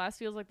Just for Laughs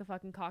feels like the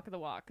fucking cock of the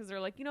walk because they're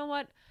like, you know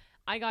what?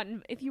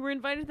 If you were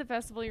invited to the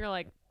festival, you're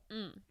like,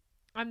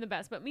 I'm the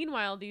best. But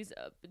meanwhile, these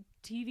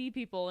TV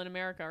people in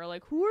America are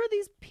like, who are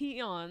these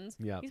peons?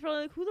 Yeah. He's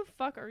probably like, who the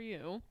fuck are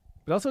you?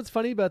 But also, it's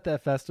funny about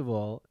that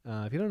festival.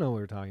 If you don't know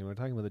what we're talking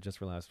about the Just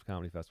for Laughs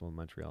Comedy Festival in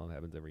Montreal. It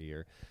happens every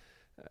year.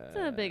 It's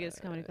the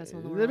biggest comedy festival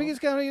in the The world. biggest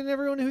comedy, and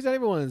everyone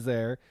is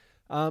there.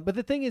 But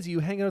the thing is, you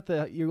hang out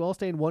you all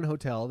stay in one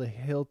hotel, the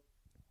Hyatt.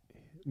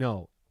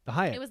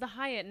 It was the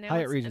Hyatt. Now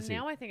Hyatt Regency.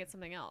 Now I think it's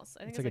something else.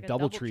 I think It's it's like a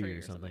DoubleTree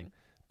or something.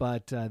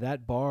 But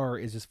that bar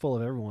is just full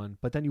of everyone.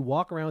 But then you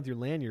walk around with your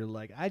lanyard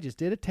like, I just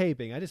did a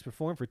taping. I just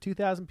performed for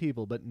 2,000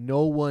 people, but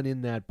no one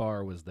in that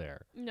bar was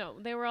there. No,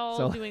 they were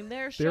all doing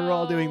their show. They were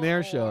all doing their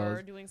or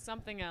shows. doing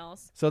something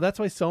else. So that's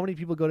why so many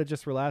people go to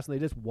Just for Laughs and they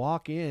just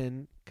walk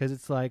in because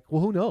it's like,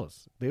 well, who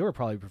knows? They were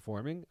probably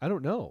performing. I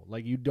don't know.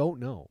 Like, you don't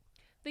know.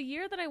 The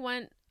year that I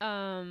went,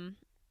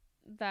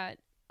 that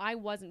I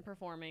wasn't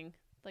performing,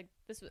 like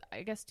this was,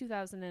 I guess,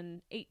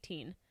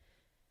 2018.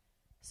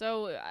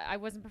 So I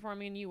wasn't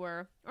performing and you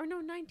were, or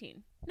no,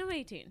 19, no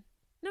 18,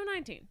 no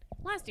 19,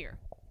 last year.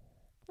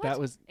 That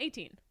was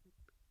 18.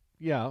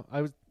 Yeah,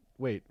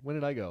 wait, when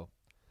did I go?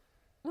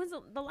 When's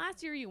the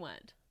last year you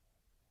went?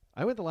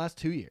 I went the last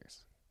 2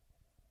 years.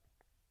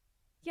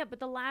 Yeah, but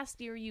the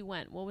last year you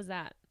went, what was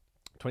that?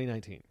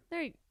 2019.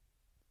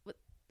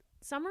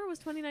 Summer was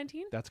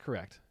 2019? That's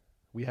correct.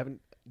 We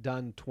haven't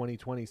done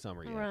 2020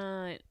 summer yet.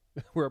 Right.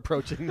 We're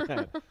approaching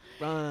that.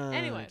 Right.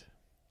 Anyway,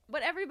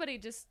 but everybody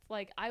just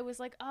like, I was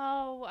like,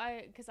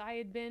 because I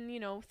had been,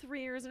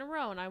 3 years in a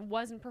row and I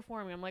wasn't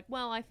performing. I'm like,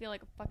 well, I feel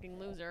like a fucking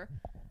loser.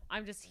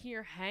 I'm just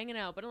here hanging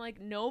out. But I'm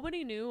like,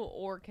 nobody knew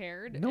or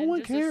cared. No one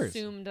just cares.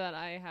 Assumed that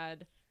I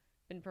had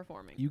been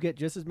performing. You get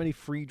just as many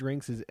free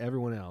drinks as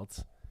everyone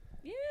else.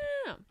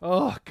 Yeah.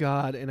 Oh,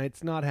 God. And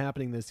it's not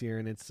happening this year,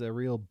 and it's a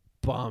real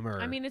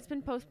bummer. I mean, it's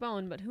been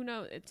postponed, but who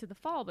knows, to the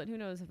fall, but who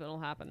knows if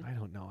it'll happen. I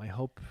don't know. I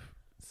hope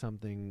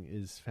something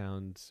is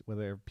found,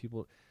 whether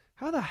people...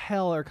 How the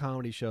hell are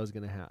comedy shows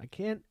going to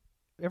happen?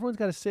 Everyone's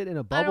got to sit in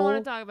a bubble. I don't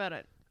want to talk about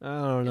it. I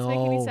don't know. It's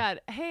making me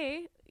sad.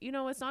 Hey,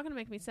 it's not going to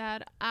make me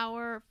sad.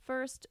 Our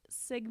first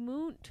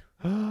segment.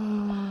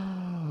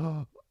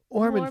 Orm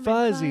and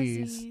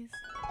Fuzzies.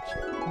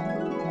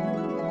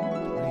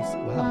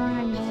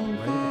 Wow.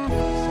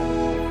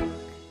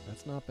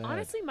 That's not bad.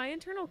 Honestly, my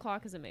internal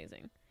clock is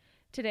amazing.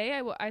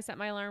 Today, I set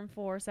my alarm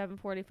for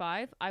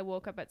 7:45. I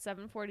woke up at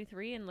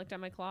 7:43 and looked at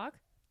my clock.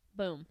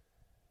 Boom.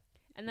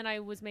 And then I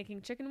was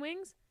making chicken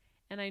wings,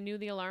 and I knew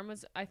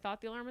I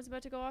thought the alarm was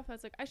about to go off. I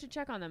was like, I should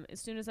check on them. As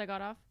soon as I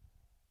got off.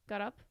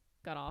 Alarm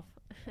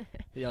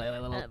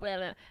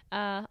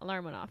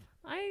went off.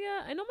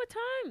 I know my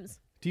times.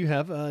 Do you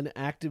have an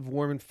active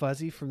Warm and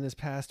Fuzzy from this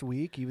past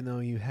week, even though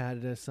you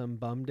had some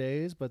bum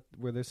days, but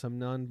were there some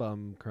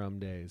non-bum crumb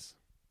days?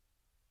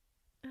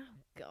 Oh,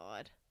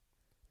 God.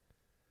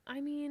 I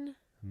mean...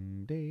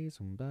 Days.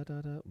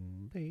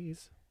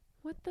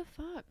 What the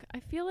fuck? I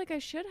feel like I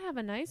should have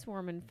a nice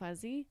Warm and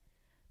Fuzzy.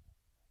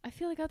 I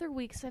feel like other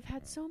weeks I've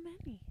had so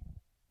many.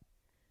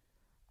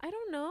 I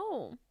don't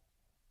know.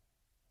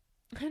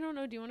 Do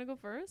you want to go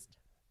first?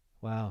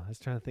 Wow, I was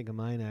trying to think of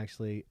mine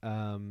actually.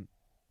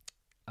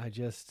 I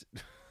just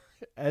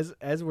as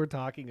we're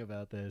talking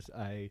about this,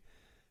 I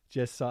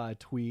just saw a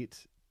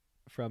tweet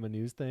from a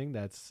news thing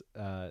that's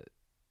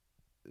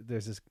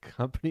there's this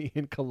company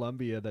in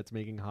Colombia that's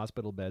making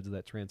hospital beds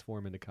that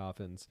transform into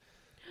coffins.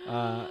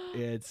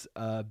 It's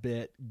a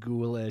bit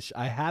ghoulish.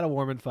 I had a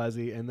Warm and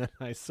Fuzzy and then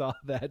I saw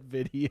that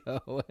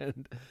video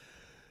and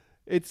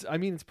it's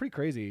pretty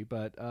crazy,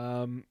 but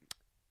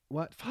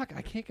fuck,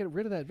 I can't get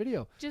rid of that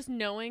video. Just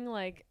knowing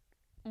like,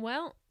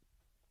 well,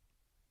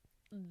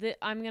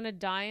 I'm going to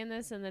die in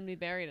this and then be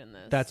buried in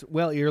this.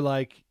 You're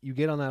like, you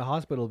get on that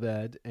hospital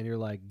bed and you're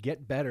like,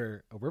 get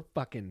better or we're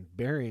fucking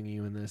burying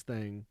you in this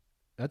thing.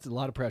 That's a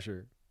lot of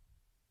pressure.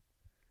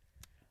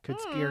 Could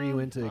scare you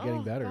into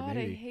getting better, God,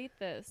 maybe. I hate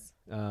this.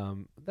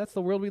 That's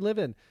the world we live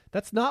in.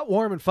 That's not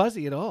Warm and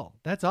Fuzzy at all.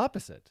 That's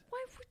opposite.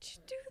 Why would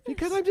you do this?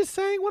 Because I'm just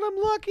saying what I'm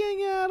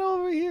looking at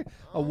over here.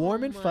 A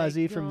Warm and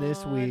Fuzzy from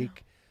this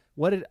week.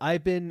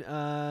 I've been,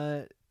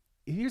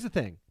 here's the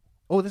thing.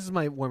 Oh, this is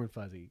my Warm and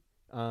Fuzzy.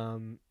 I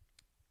don't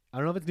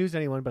know if it's news to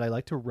anyone, but I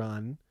like to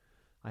run.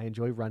 I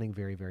enjoy running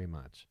very, very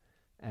much.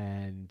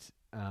 And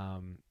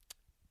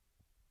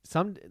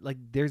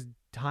there's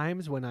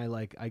times when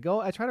I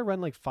try to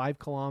run like 5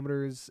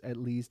 kilometers at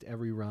least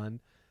every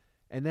run.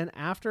 And then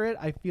after it,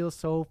 I feel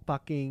so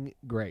fucking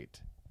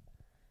great.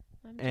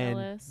 I'm and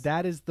jealous.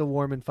 That is the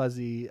Warm and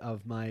Fuzzy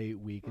of my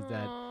week is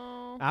that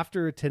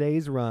after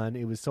today's run,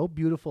 it was so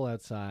beautiful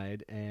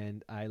outside.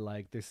 And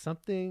there's some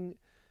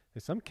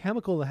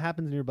chemical that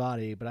happens in your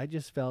body, but I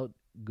just felt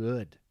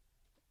good.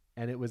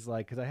 And it was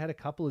like, because I had a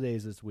couple of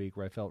days this week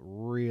where I felt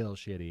real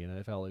shitty and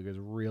I felt like it was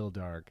real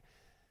dark.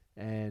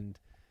 And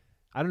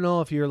I don't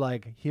know if you're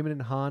like Human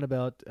and Han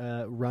about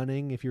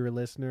running, if you're a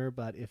listener,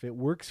 but if it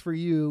works for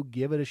you,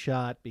 give it a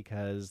shot,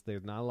 because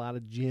there's not a lot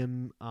of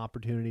gym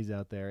opportunities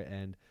out there.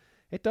 And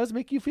it does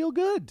make you feel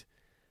good.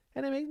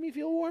 And it makes me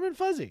feel warm and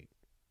fuzzy.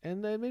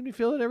 And it made me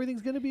feel that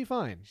everything's going to be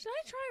fine. Should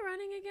I try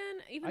running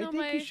again? Even I though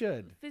think my you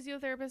should.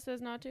 physiotherapist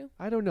says not to?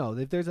 I don't know.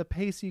 If there's a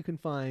pace you can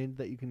find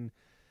that you can...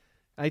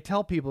 I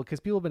tell people, because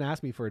people have been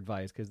asking me for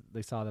advice because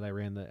they saw that I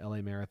ran the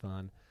LA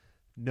Marathon.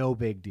 No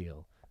big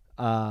deal.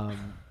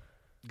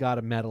 Got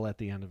a medal at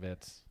the end of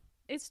it.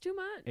 It's too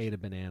much. Ate a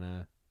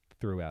banana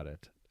throughout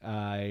it.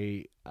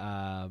 I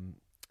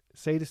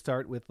say to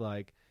start with,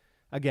 like,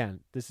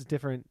 again, this is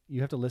different. You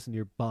have to listen to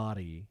your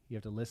body. You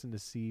have to listen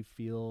to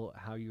feel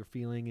how you're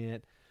feeling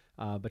it.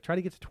 But try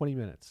to get to 20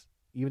 minutes.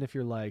 Even if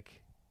you're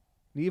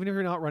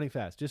not running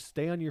fast, just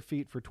stay on your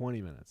feet for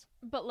 20 minutes.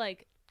 But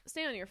like,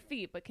 stay on your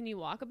feet, but can you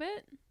walk a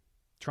bit?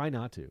 Try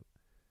not to.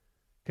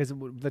 Because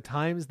the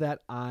times that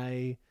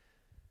I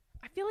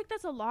feel like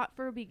that's a lot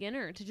for a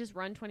beginner to just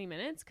run 20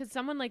 minutes. Because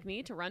someone like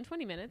me to run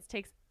 20 minutes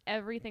takes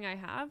everything I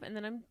have, and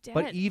then I'm dead.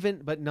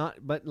 But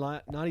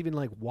not even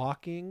like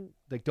walking.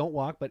 Like, don't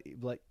walk, but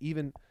like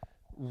even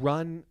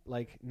run,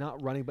 like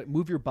not running, but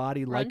move your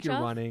body like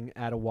you're running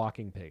at a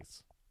walking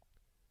pace.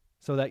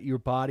 So that your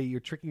body,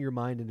 you're tricking your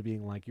mind into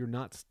being like, you're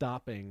not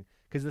stopping.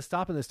 Because the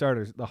stop and the start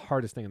is the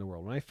hardest thing in the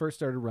world. When I first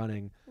started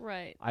running,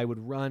 right, I would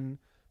run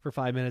for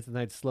 5 minutes and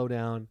then I'd slow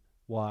down,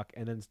 walk,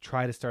 and then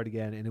try to start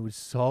again. And it was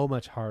so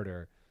much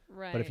harder.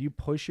 Right. But if you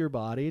push your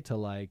body to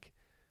like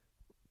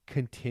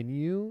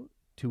continue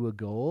to a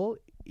goal,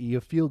 you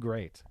feel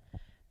great.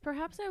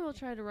 Perhaps I will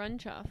try to run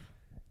chuff.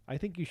 I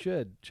think you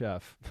should,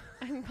 chuff.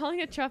 I'm calling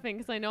it chuffing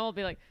because I know I'll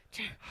be like...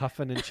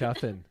 Huffing and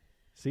chuffing.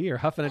 See, you're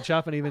huffing and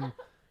chuffing, even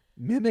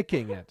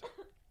mimicking it.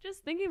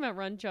 Just thinking about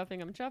run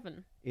chuffing, I'm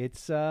chuffing.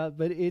 It's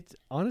but it's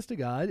honest to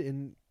God,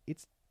 and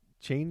it's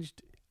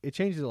changed. It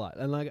changes a lot.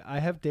 And like, I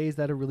have days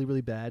that are really,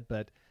 really bad,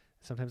 but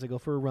sometimes I go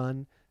for a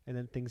run and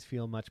then things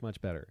feel much, much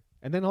better.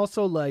 And then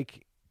also,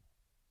 like,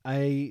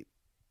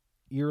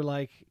 you're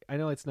like, I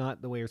know it's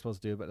not the way you're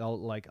supposed to do, but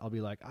I'll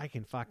be like, I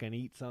can fucking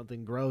eat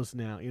something gross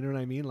now. You know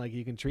what I mean? Like,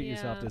 you can treat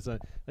yourself to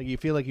like, you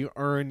feel like you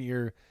earn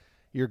your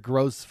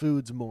gross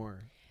foods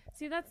more.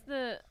 See, that's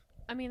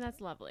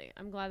lovely.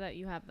 I'm glad that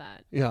you have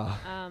that. Yeah.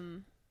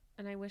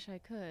 And I wish I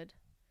could,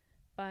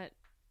 but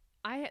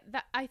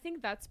I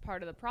think that's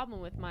part of the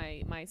problem with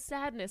my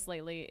sadness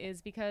lately,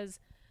 is because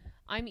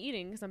I'm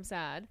eating because I'm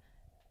sad,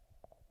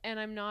 and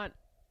I'm not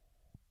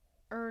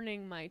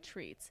earning my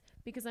treats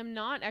because I'm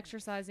not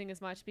exercising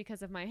as much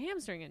because of my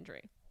hamstring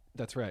injury.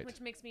 That's right.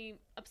 Which makes me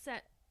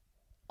upset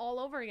all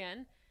over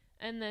again.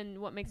 And then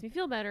what makes me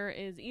feel better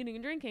is eating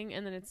and drinking,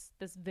 and then it's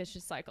this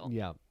vicious cycle.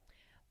 Yeah.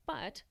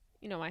 But,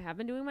 you know, I have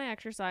been doing my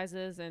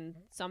exercises, and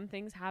some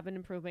things have been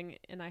improving,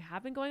 and I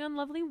have been going on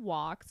lovely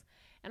walks.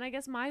 And I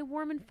guess my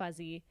warm and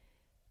fuzzy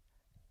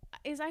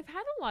is I've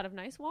had a lot of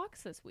nice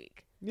walks this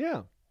week.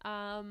 Yeah.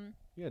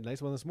 Yeah,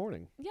 nice one this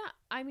morning. Yeah,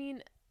 I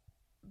mean,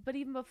 but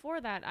even before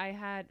that,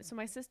 so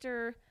my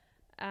sister,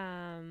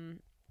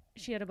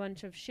 she had a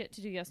bunch of shit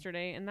to do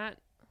yesterday, and that,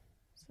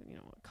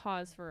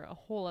 caused for a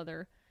whole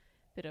other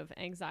bit of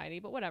anxiety,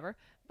 but whatever.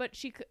 But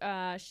she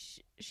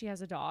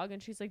has a dog,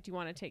 and she's like, do you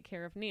want to take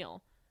care of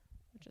Neil?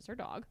 Which is her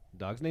dog.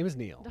 Dog's name is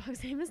Neil.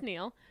 Dog's name is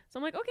Neil. So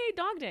I'm like, okay,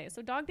 dog day.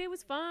 So dog day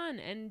was fun,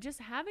 and just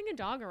having a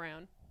dog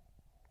around.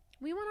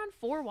 We went on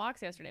 4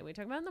 walks yesterday. We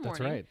took them out in the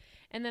morning. That's right.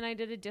 And then I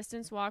did a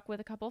distance walk with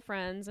a couple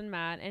friends and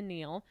Matt and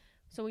Neil.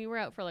 So we were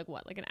out for like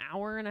an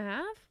hour and a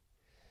half?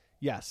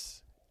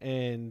 Yes.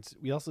 And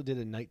we also did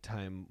a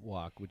nighttime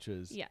walk, which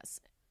was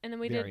And then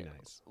we very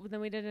nice. Then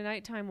we did a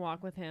nighttime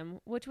walk with him,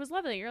 which was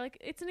lovely. You're like,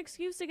 it's an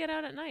excuse to get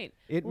out at night.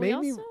 It made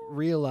me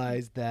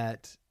realize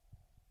that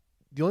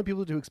the only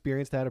people to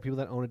experience that are people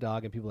that own a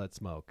dog and people that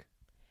smoke.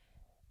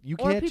 You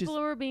or can't people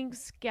who are being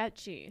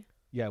sketchy.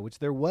 Yeah, which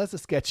there was a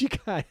sketchy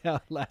guy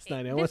out last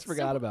night. I almost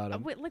forgot about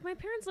him. Like, my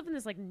parents live in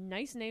this like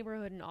nice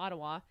neighborhood in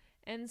Ottawa,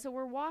 and so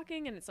we're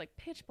walking, and it's like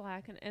pitch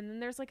black, and then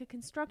there's like a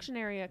construction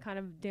area kind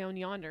of down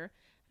yonder.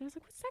 And I was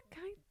like, what's that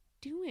guy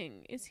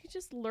doing? Is he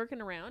just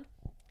lurking around?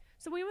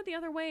 So we went the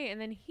other way,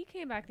 and then he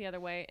came back the other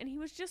way, and he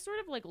was just sort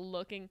of like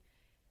looking.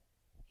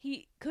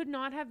 He could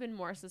not have been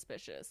more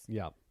suspicious.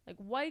 Yeah. Like,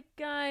 white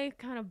guy,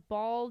 kind of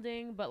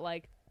balding, but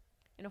like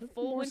in a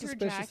full winter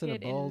jacket than a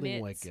balding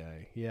and mitts. White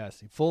guy.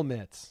 Yes, full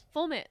mitts.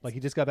 Full mitts. Like, he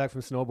just got back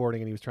from snowboarding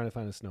and he was trying to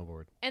find a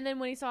snowboard. And then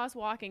when he saw us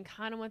walking,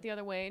 kind of went the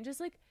other way and just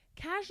like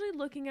casually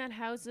looking at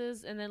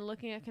houses and then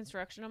looking at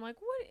construction. I'm like,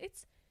 what?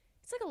 It's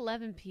like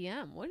 11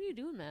 p.m. What are you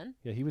doing, man?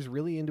 Yeah, he was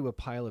really into a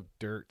pile of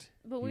dirt.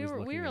 But we were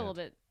a little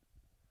bit,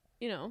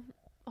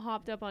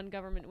 hopped up on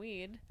government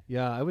weed.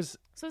 Yeah, I was.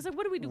 So it's like,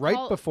 what do we do?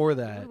 Before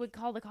that, what do we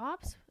call the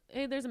cops?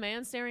 Hey, there's a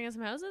man staring at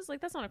some houses.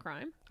 Like, that's not a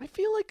crime. I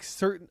feel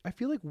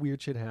like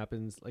weird shit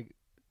happens like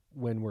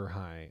when we're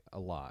high a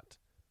lot.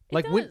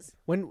 Like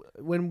when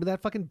that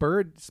fucking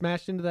bird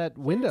smashed into that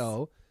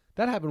window,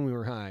 that happened when we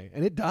were high,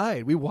 and it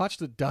died. We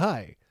watched it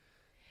die.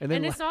 And then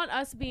And it's not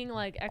us being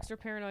like extra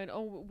paranoid.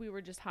 Oh, we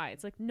were just high.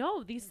 It's like,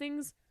 no, these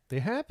things they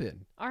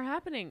happen. are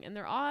happening and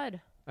they're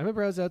odd. I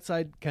remember I was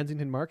outside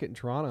Kensington Market in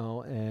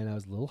Toronto, and I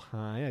was a little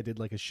high. I did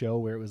like a show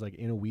where it was like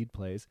in a weed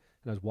place,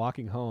 and I was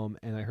walking home,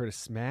 and I heard a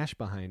smash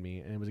behind me,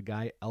 and it was a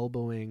guy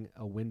elbowing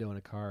a window in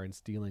a car and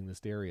stealing the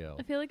stereo.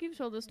 I feel like you've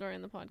told this story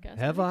in the podcast.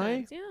 Have many I?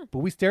 times. Yeah. But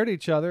we stared at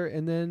each other,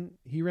 and then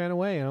he ran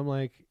away, and I'm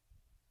like,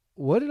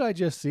 what did I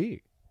just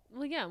see?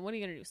 Well, yeah. What are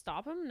you gonna do?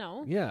 Stop him?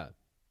 No. Yeah,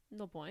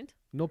 No point.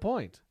 no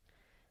point.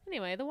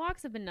 Anyway, the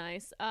walks have been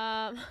nice.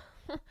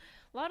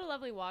 A lot of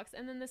lovely walks.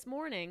 And then this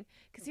morning,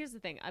 because here's the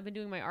thing. I've been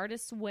doing my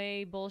artist's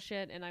way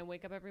bullshit, and I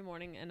wake up every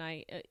morning, and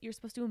you're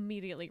supposed to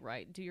immediately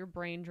write. Do your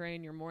brain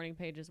drain, your morning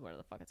pages, whatever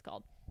the fuck it's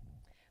called.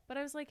 But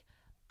I was like,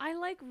 I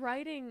like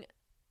writing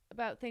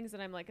about things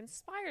that I'm like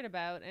inspired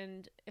about,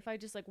 and if I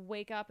just like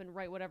wake up and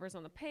write whatever's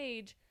on the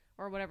page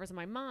or whatever's in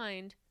my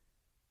mind,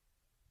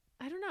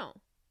 I don't know,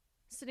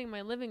 sitting in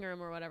my living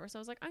room or whatever. So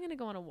I was like, I'm going to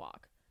go on a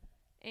walk.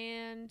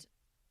 And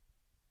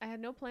I had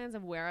no plans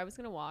of where I was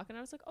going to walk. And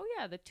I was like, oh,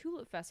 yeah, the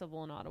Tulip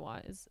Festival in Ottawa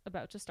is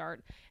about to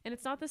start. And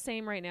it's not the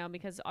same right now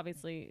because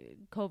obviously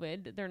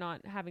COVID, they're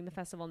not having the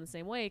festival in the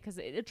same way because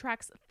it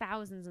attracts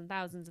thousands and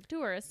thousands of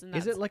tourists. And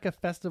Is it like a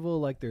festival,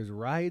 like there's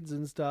rides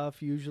and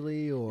stuff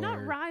usually, or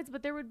not rides,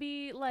 but there would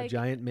be a like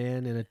giant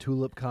man in a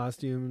tulip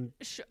costume?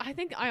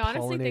 I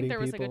honestly think there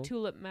was pollinating like a people?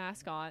 tulip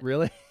mascot.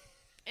 Really?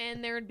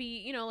 And there would be,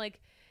 you know, like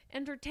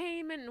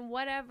entertainment and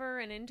whatever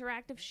and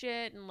interactive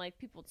shit and like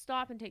people would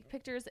stop and take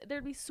pictures.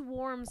 There'd be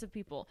swarms of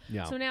people.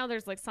 Yeah. So now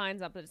there's like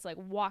signs up that it's like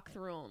walk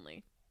through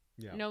only.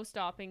 Yeah. No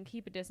stopping,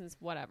 keep a distance,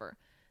 whatever.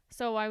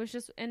 So I was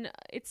just, and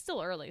it's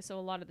still early, so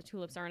a lot of the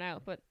tulips aren't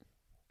out. But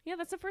yeah,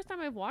 that's the first time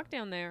I've walked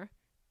down there.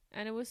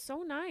 And it was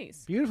so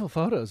nice. Beautiful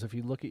photos. If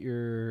you look at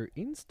your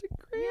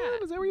Instagram, Yeah.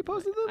 is that where you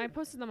posted them? I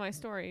posted on my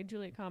story,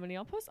 Juliet Comedy.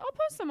 I'll post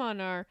them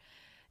on our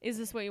Is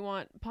This What You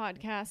Want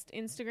podcast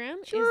Instagram.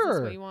 Is This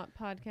Sure. What You Want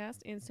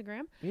podcast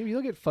Instagram. Maybe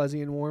you'll get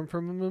fuzzy and warm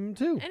from them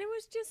too. And it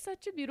was just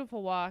such a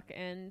beautiful walk.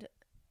 And,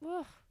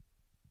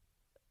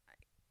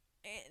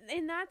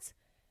 and that's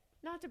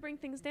not to bring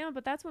things down,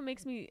 but that's what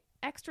makes me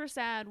extra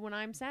sad when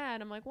I'm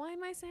sad. I'm like, why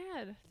am I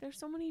sad? There's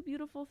so many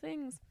beautiful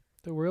things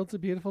The world's a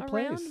beautiful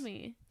place. around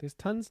me. There's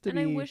tons to And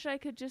be. I wish I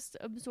could just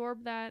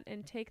absorb that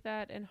and take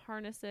that and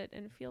harness it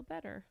and feel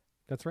better.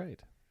 That's right.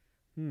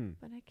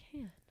 But I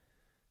can't.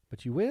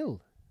 But you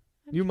will.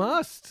 I'm You trying.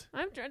 must.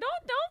 Don't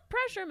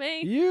pressure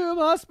me. You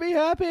must be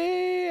happy,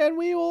 and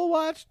we will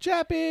watch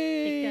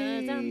Chappie.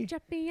 Because I'm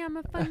Chappie, I'm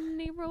a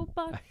funny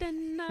robot,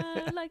 and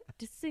I like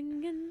to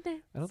sing and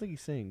dance. I don't think he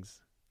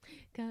sings.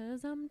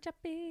 Because I'm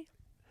Chappie.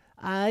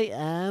 I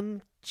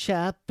am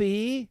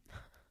Chappie.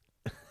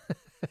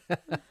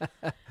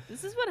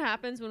 This is what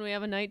happens when we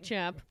have a night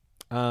chap.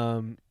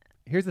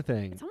 Here's the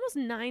thing. It's almost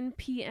 9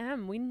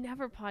 p.m. We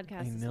never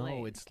podcast I this know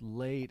late. it's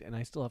late, and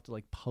I still have to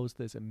like post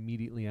this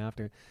immediately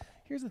after.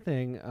 Here's the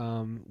thing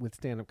with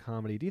stand-up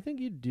comedy. Do you think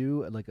you'd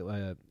do like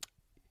you're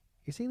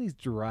seeing these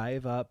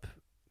drive-up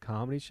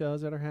comedy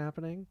shows that are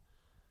happening?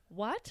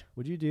 What?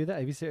 Would you do that?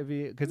 Have you seen?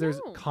 Because there's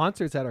No.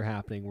 concerts that are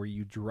happening where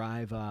you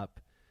drive up.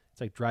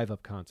 It's like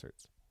drive-up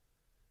concerts.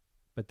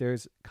 But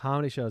there's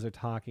comedy shows that are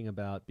talking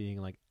about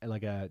being like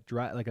a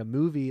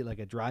movie, like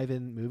a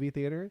drive-in movie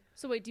theater.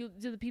 So wait, do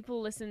the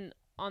people listen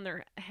on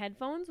their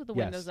headphones with the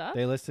Yes, windows up?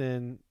 they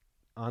listen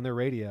on their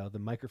radio. The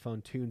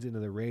microphone tunes into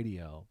the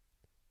radio,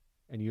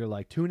 and you're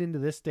like, tune into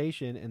this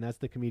station, and that's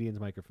the comedian's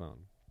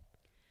microphone.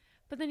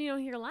 But then you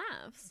don't hear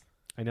laughs.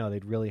 I know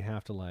they'd really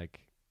have to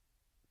like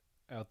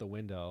out the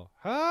window.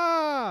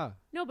 Ha!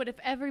 No, but if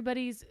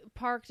everybody's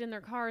parked in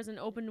their cars and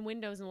open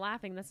windows and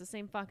laughing, that's the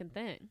same fucking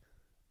thing.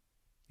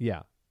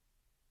 Yeah.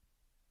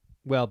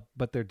 Well,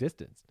 but they're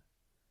distanced.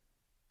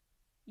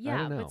 Yeah,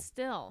 don't know. but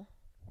still.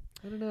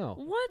 I don't know.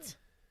 What?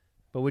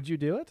 But would you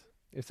do it?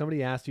 If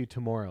somebody asked you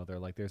tomorrow, they're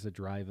like, there's a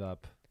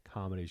drive-up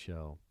comedy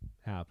show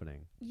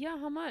happening. Yeah,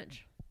 how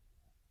much?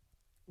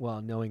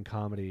 Well, knowing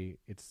comedy,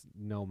 it's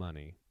no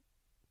money.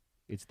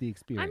 It's the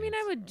experience. I mean,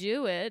 I would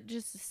do it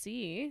just to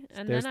see,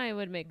 and There's- then I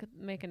would make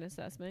an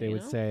assessment. They you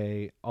would know?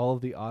 say all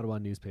of the Ottawa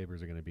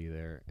newspapers are going to be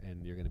there,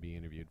 and you're going to be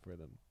interviewed for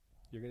them.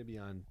 You're going to be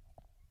on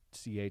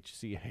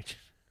CHCH.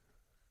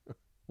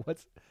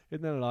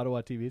 Isn't that an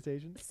Ottawa TV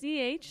station?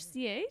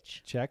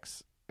 CH?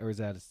 Checks, or is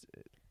that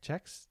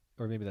Checks,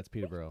 or maybe that's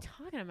Peterborough? What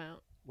are you talking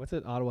about? What's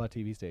an Ottawa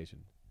TV station?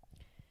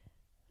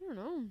 I don't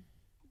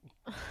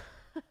know.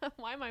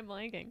 Why am I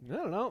blanking? I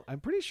don't know. I'm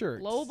pretty sure.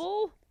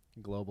 Global?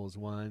 Global's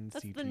one.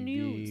 That's the CTV,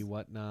 news.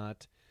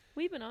 whatnot.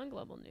 We've been on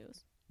Global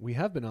News. We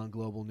have been on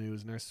Global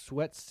News in our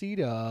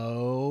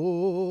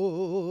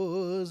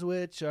sweatcetos,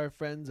 which our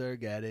friends are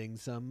getting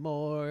some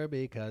more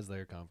because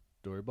they're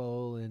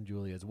comfortable, and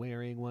Julia's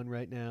wearing one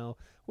right now.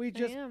 We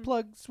just am.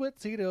 plugged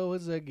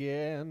sweatcetos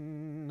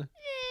again.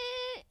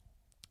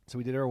 So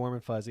we did our warm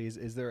and fuzzies.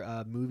 Is there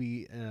a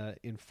movie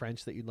in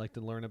French that you'd like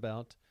to learn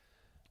about?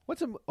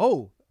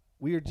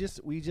 We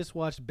just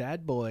watched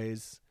Bad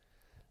Boys.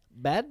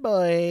 Bad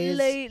Boys.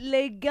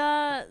 Les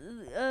gars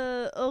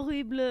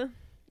horribles.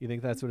 You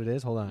think that's what it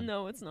is? Hold on.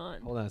 No, it's not.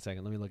 Hold on a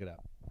second. Let me look it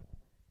up.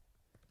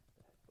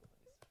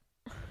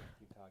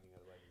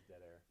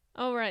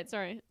 Oh right,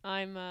 sorry.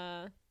 I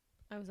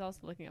was also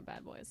looking at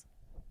Bad Boys.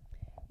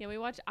 Yeah, we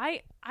watched.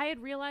 I had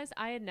realized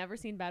I had never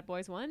seen Bad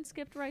Boys 1.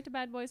 Skipped right to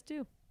Bad Boys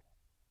 2.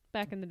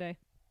 Back in the day.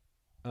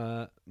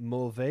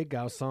 Mauvais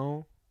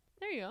Garçon.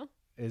 There you go.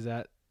 Is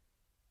that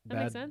That bad?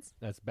 makes sense.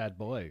 That's Bad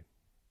Boy.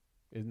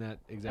 Isn't that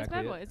exactly That's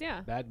Bad it? Boys.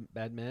 Yeah.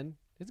 Bad men.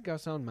 Isn't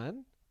Garçon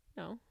man?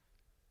 No.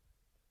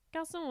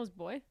 Garçon was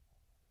boy.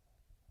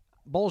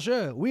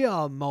 Bonjour, we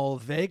are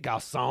mauvais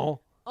garçon.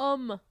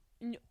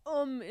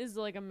 Is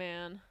like a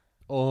man.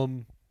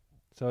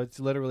 So it's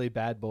literally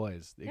Bad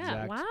Boys. The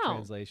Yeah, exact wow.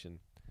 translation.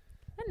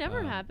 That never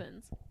Um,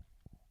 happens.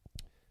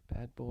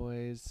 Bad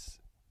Boys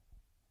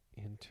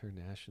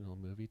international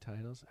movie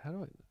titles. I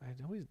don't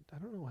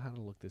know how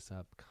to look this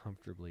up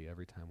comfortably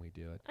every time we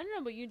do it. I don't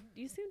know, but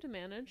you seem to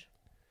manage.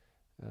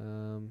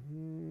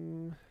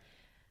 Hmm,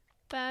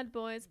 Bad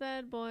Boys.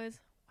 What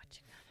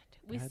you gonna do?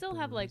 We Bad still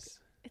have like Boys.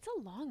 it's a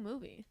long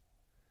movie.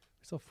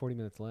 We still have 40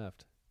 minutes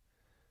left.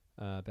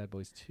 Bad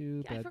Boys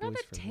 2, Yeah, I Bad forgot Boys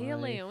that for Taya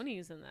Life.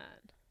 Leone's in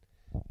that.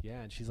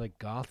 Yeah, and she's like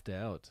gothed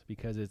out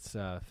because it's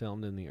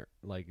filmed in the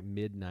like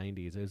mid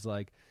 90s. It was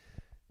like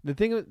the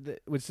thing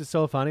which is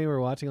so funny we were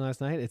watching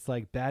last night. It's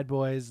like Bad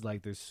Boys,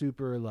 like they're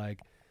super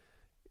like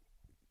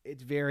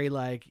it's very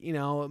like, you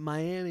know,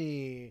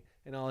 Miami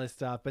and all this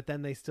stuff, but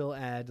then they still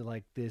add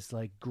like this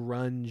like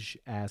grunge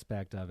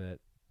aspect of it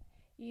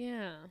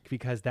Yeah.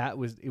 because it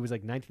was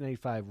like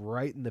 1995,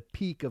 right in the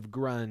peak of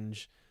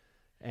grunge,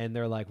 and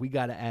they're like, we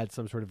got to add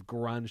some sort of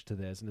grunge to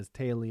this, and it's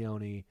Taya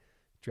Leone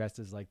dressed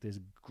as like this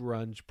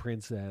grunge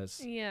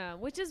princess. Yeah,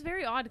 which is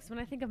very odd because when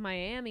I think of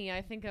Miami,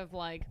 I think of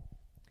like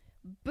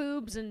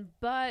boobs and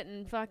butt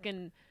and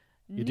fucking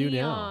You do now.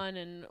 neon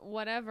and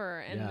whatever,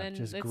 and yeah, then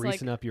just it's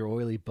greasing like up your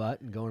oily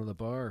butt and going to the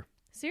bar.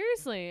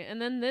 seriously.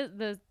 And then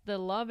the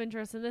love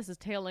interest in this is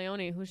Taya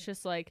Leone, who's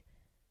just like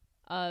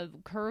a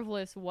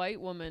curveless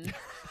white woman.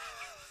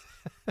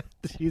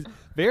 She's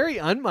very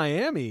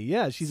un-Miami.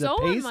 Yeah, she's so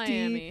a in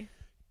Miami.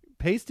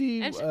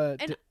 pasty. And,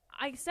 and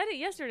I said it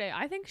yesterday.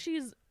 I think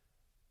she's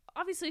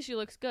obviously she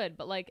looks good,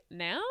 but like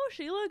now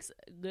she looks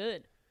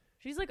good.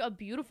 She's like a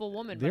beautiful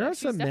woman. there but are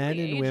she's some men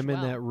definitely and aged women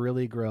well. that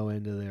really grow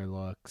into their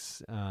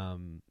looks. She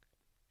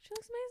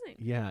looks amazing.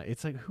 Yeah,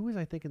 it's like, who was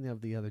I thinking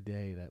of the other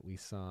day that we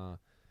saw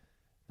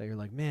that you're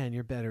like, man,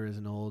 you're better as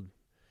an old,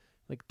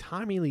 like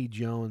Tommy Lee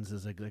Jones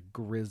is like a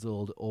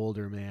grizzled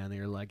older man.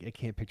 You're like, I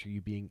can't picture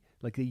you being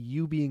like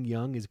you being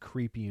young is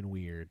creepy and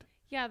weird.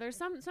 Yeah, there's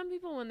some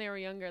people when they were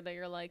younger that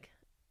you're like,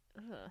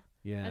 ugh.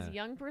 Yeah. As a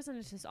young person,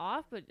 it's just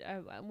off. But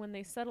when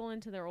they settle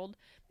into their old,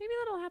 maybe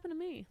that'll happen to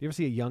me. You ever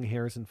see a young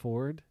Harrison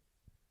Ford?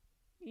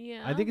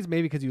 Yeah, I think it's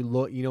maybe because you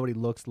know what he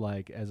looks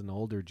like as an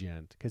older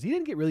gent. Because he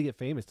didn't really get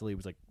famous till he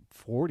was like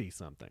 40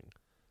 something.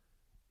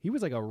 He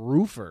was like a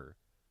roofer.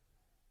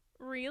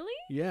 really.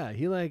 Yeah,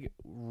 he like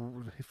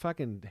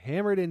fucking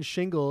hammered in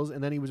shingles,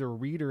 and then he was a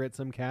reader at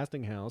some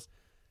casting house,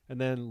 and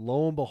then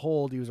lo and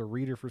behold, he was a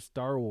reader for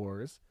Star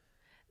Wars.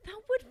 That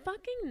would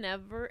fucking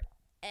never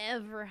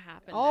ever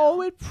happen. Oh,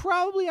 now. it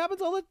probably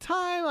happens all the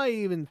time. I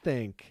even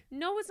think.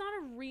 No, it's not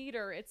a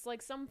reader. It's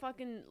like some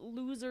fucking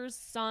loser's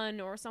son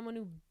or someone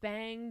who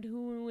banged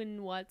who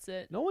and what's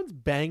it. No one's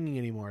banging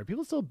anymore.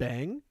 People still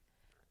bang.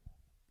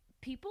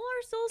 People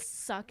are still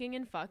sucking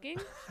and fucking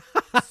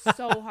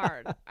so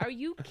hard. Are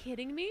you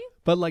kidding me?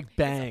 But like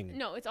bang.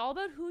 No, it's all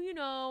about who you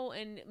know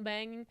and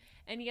banging.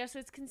 And yes,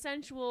 it's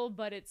consensual,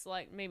 but it's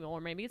like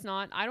maybe it's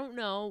not. I don't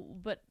know.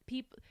 But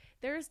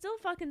there are still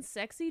fucking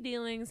sexy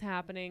dealings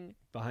happening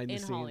Behind the in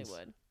scenes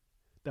Hollywood.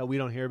 that we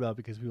don't hear about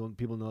because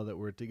people know that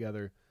we're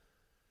together.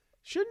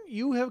 Shouldn't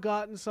you have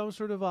gotten some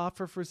sort of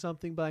offer for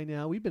something by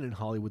now? We've been in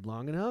Hollywood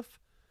long enough.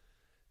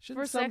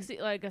 For sexy,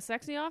 like a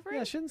sexy offering?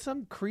 Yeah, shouldn't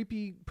some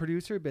creepy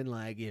producer been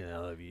like, you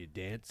know, if you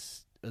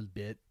dance a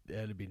bit,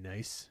 that'd be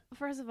nice.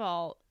 First of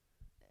all,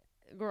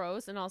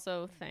 gross, and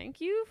also thank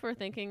you for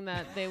thinking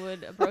that they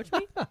would approach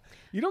me.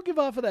 You don't give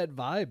off of that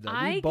vibe, though.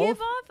 I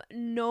give off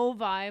no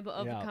vibe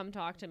of Yeah. come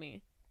talk to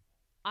me.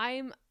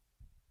 I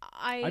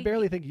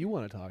barely think you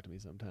want to talk to me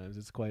sometimes.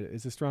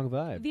 It's a strong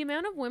vibe. The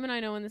amount of women I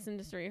know in this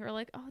industry who are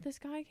like, oh, this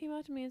guy came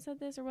out to me and said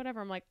this or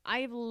whatever. I'm like,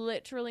 I've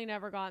literally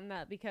never gotten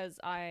that because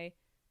Yeah,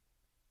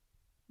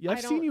 I've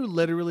I seen don't- you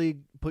literally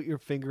put your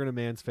finger in a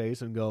man's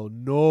face and go,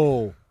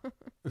 no.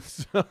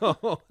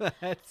 So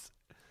that's...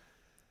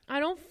 I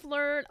don't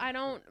flirt. I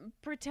don't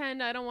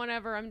pretend. I don't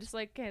whatever. I'm just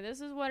like, okay,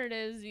 this is what it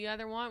is. You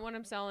either want what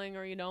I'm selling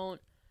or you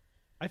don't.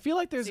 I feel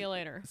like there's See you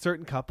later.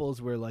 certain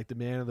couples where like the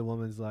man or the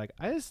woman's like,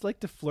 I just like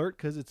to flirt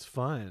because it's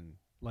fun.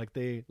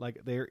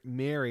 They're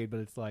married, but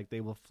it's like they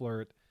will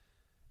flirt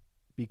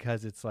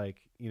because it's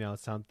like, you know,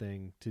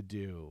 something to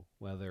do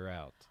while they're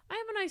out. I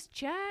have a nice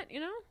chat,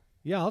 you know?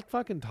 Yeah, I'll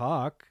fucking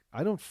talk.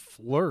 I don't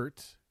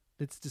flirt.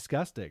 It's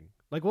disgusting.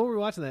 Like when we were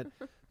watching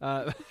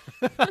that,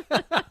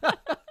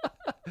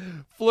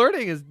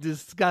 flirting is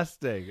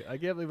disgusting. I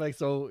can't believe I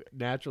so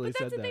naturally But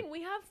said that's the that. thing.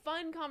 We have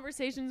fun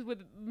conversations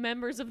with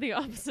members of the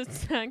opposite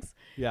sex.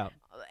 Yeah.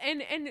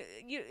 and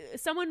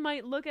someone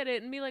might look at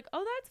it and be like,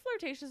 oh, that's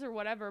flirtatious or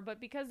whatever, but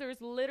because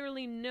there's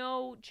literally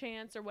no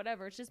chance or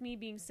whatever, it's just me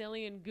being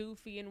silly and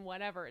goofy and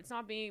whatever. It's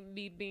not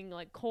me being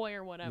like coy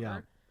or whatever. Yeah.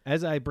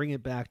 As I bring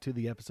it back to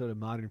the episode of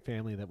Modern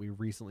Family that we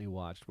recently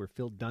watched, where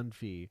Phil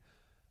Dunphy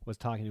was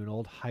talking to an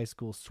old high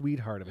school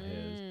sweetheart of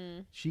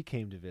his. She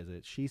came to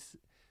visit.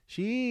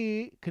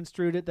 She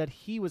construed it that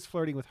he was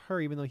flirting with her,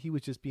 even though he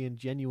was just being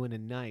genuine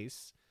and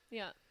nice.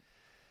 Yeah.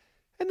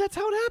 And that's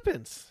how it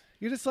happens.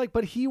 You're just like,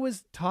 but he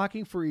was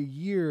talking for a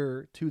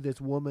year to this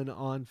woman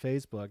on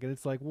Facebook. And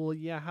it's like, well,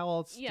 yeah, how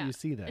else do you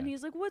see that? And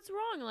he's like, what's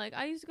wrong? Like,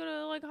 I used to go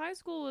to like high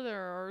school with her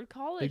or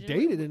college. They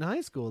dated in high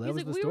school. That was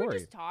like, the we story. were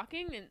just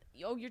talking, and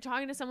you're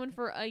talking to someone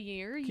for a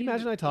year. Can you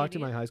imagine I talked to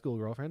my high school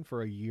girlfriend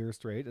for a year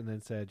straight and then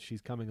said,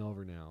 she's coming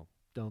over now.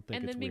 Don't think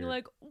and it's then being weird.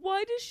 like,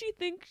 why does she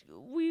think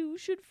we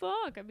should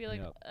fuck? I'd be like,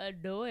 no.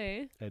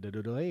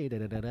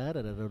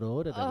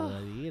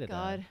 Oh,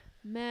 God.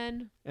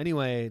 Men.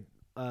 Anyway,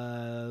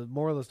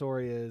 moral of the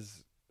story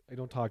is I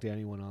don't talk to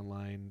anyone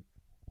online.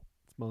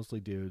 It's mostly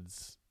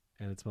dudes,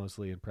 and it's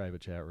mostly in private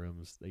chat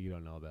rooms that you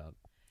don't know about.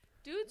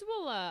 Dudes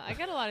will, I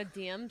get a lot of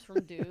DMs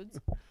from dudes.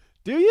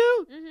 Do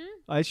you? Mm-hmm.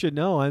 I should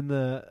know. I'm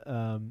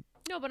the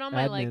No, but on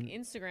my like admin.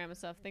 Instagram and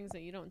stuff, things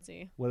that you don't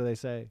see. What do they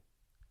say?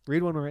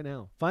 Read one right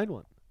now. Find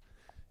one.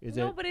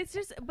 But it's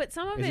just, but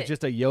some of Is it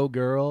just a yo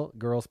girl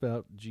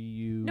spelled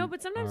GU? No,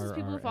 but sometimes there's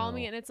people who follow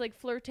me and it's like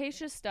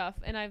flirtatious stuff,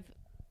 and I've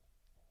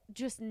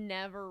just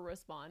never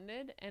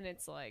responded, and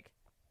it's like,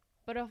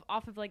 but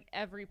off of like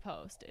every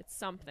post, it's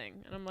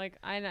something, and I'm like,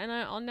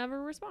 I'll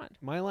never respond.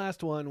 My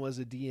last one was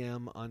a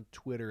DM on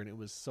Twitter, and it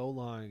was so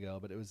long ago,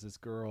 but it was this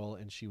girl,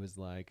 and she was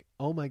like,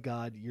 "Oh my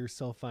God, you're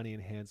so funny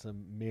and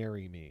handsome.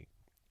 Marry me."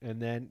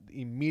 And then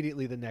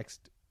immediately the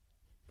next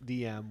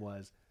DM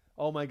was,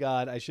 "Oh my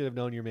God, I should have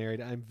known you're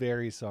married. I'm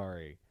very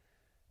sorry."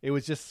 It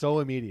was just so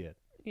immediate.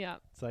 Yeah.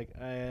 It's like,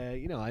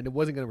 I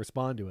wasn't going to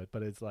respond to it,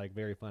 but it's like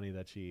very funny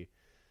that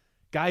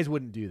guys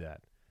wouldn't do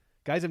that.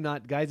 Guys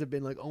have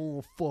been like,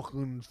 oh,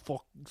 fucking,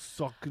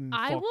 sucking,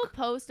 I will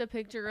post a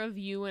picture of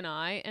you and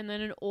I, and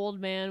then an old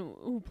man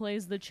who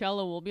plays the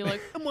cello will be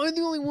like, am I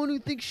the only one who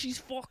thinks she's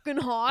fucking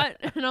hot?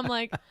 And I'm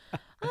like,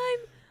 I'm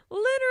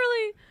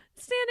literally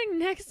standing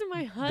next to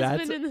my husband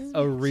That's in this a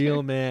picture.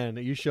 real man.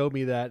 You showed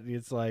me that. And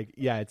it's like,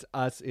 yeah, it's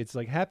us. It's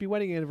like, happy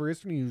wedding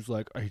anniversary. And he's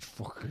like, I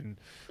fucking,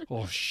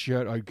 oh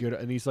shit, I get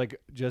it. And he's like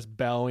just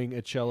bowing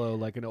a cello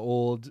like an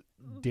old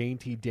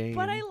dainty dame.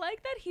 But I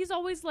like that he's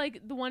always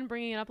like the one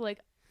bringing it up. Like,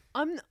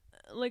 I'm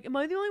like, am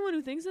I the only one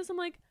who thinks this? I'm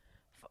like,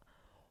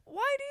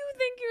 why do you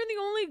think you're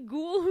the only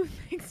ghoul who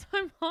thinks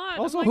I'm hot?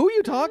 Also, I'm like, who are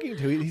you talking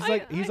to? He's I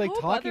like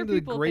hope talking other to the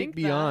people great think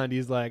that. beyond.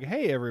 He's like,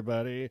 hey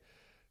everybody,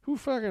 who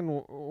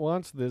fucking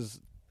wants this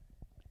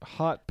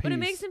hot piece? But it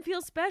makes him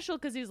feel special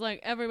because he's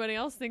like, everybody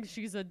else thinks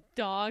she's a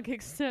dog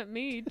except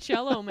me,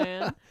 cello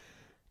man.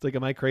 It's like,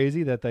 am I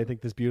crazy that I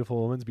think this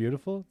beautiful woman's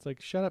beautiful? It's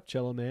like, shut up,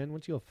 cello man. Why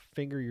don't you go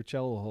finger your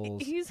cello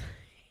holes? He's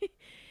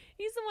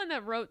the one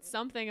that wrote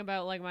something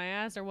about like my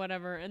ass or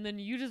whatever, and then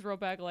you just wrote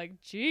back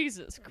like,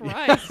 Jesus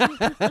Christ.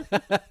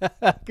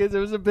 Because it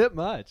was a bit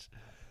much.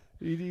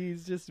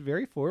 He's just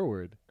very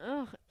forward.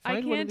 Ugh, I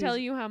Find one of can't tell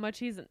these- you how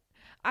much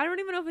I don't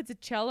even know if it's a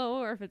cello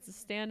or if it's a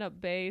stand-up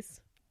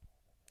bass.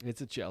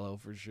 It's a cello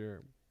for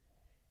sure.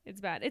 It's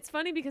bad. It's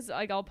funny because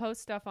like I'll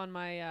post stuff on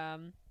my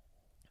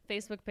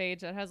Facebook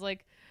page that has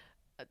like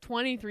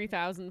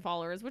 23,000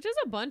 followers, which is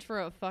a bunch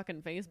for a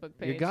fucking Facebook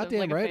page. You're goddamn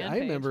like, a right. fan I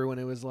page. remember when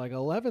it was like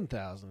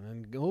 11,000,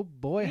 and oh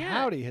boy, Yeah.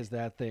 howdy has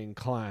that thing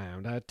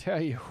climbed. I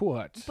tell you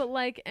what. But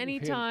like hit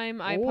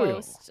anytime I oil.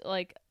 post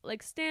like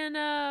stand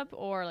up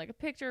or like a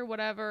picture,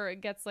 whatever,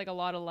 it gets like a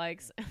lot of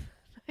likes.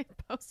 I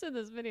posted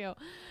this video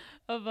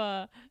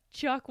of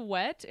Chuck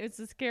Wet. It's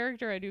this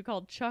character I do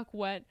called Chuck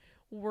Wet,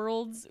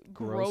 world's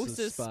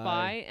grossest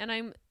spy, and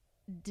I'm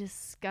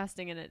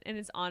disgusting in it. And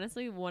it's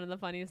honestly one of the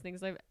funniest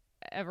things I've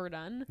ever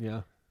done.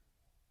 Yeah.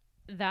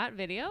 That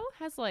video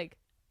has like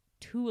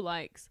 2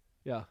 likes.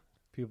 Yeah.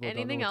 People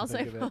Anything don't know else what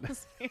to I think of it.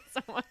 post makes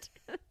so much.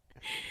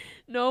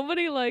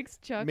 Nobody likes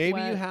Chuck Maybe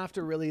Wet. you have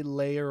to really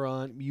layer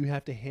on. You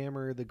have to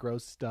hammer the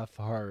gross stuff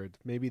hard.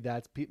 Maybe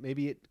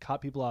maybe it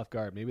caught people off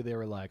guard. Maybe they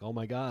were like, "Oh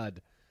my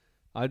God,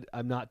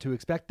 I'm not to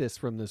expect this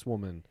from this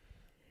woman."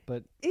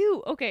 But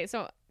Ew. Okay,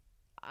 so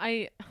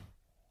I'm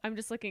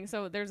just looking.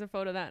 So there's a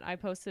photo that I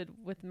posted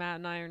with Matt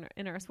and I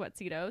in our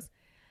sweatcetos,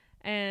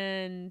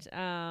 and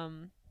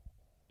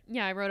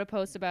yeah, I wrote a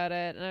post about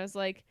it, and I was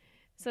like,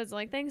 says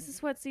like, thanks to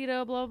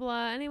Sweatceto, blah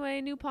blah. Anyway,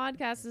 new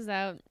podcast is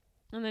out,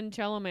 and then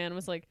Cello Man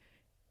was like,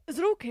 is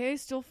it okay I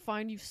still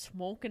find you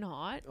smoking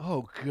hot?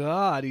 oh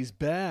God, he's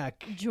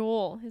back.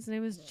 Joel, his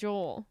name is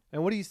Joel.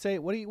 And what do you say?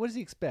 What does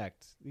he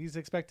expect? He's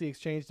expecting the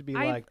exchange to be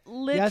I like,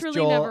 literally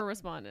Joel, never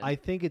responded. I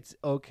think it's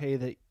okay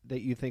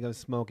that you think I'm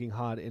smoking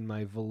hot in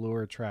my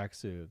velour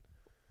tracksuit.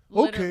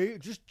 Liter- Okay,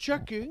 just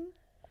checking.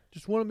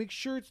 Just want to make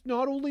sure it's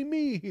not only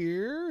me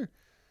here.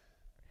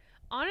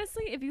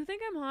 Honestly, if you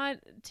think I'm hot,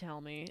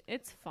 tell me.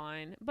 It's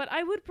fine. But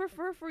I would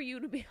prefer for you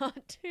to be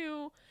hot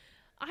too.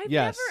 I've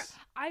Yes.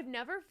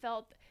 never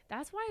felt.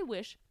 That's why I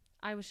wish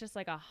I was just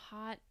like a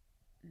hot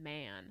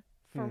man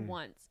for Hmm.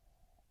 once.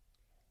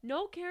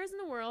 No cares in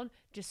the world,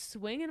 just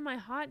swinging my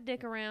hot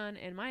dick around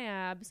and my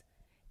abs,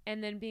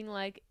 and then being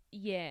like,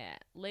 yeah,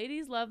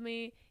 ladies love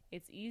me.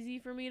 It's easy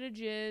for me to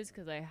jizz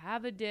because I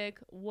have a dick.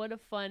 What a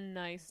fun,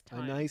 nice A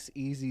time. nice,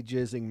 easy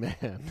jizzing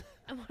man.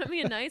 I want to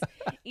be a nice,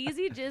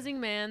 easy jizzing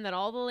man that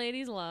all the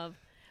ladies love.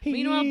 But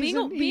meanwhile,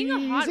 being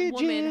a hot easy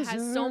woman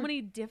has so jizzer.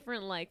 many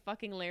different like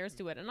fucking layers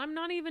to it, and I'm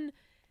not even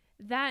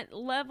that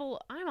level.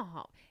 I'm a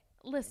hot.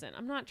 Listen,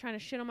 I'm not trying to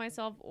shit on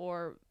myself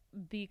or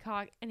be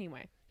cock.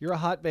 Anyway, You're a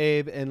hot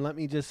babe, and let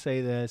me just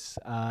say this: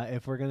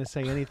 if we're gonna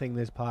say anything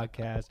this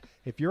podcast,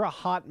 if you're a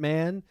hot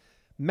man,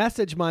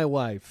 message my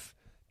wife.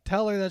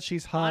 Tell her that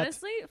she's hot.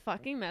 honestly,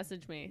 fucking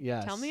message me.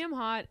 Yes. Tell me I'm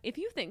hot if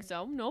you think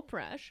so. No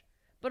pressure,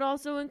 but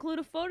also include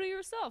a photo of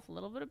yourself, a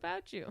little bit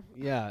about you.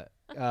 Yeah,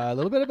 a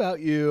little bit about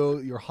you,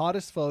 your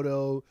hottest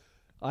photo.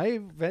 I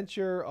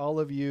venture all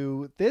of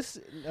you. This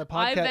podcast.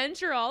 I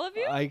venture all of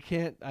you. I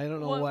can't. I don't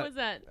know what what. was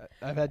that?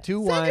 I've had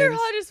two Send your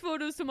wines. hottest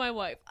photos to my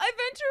wife. I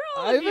venture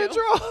all I of you.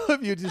 venture all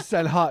of you to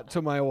send hot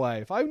to my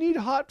wife. I need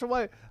hot to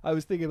my. I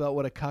was thinking about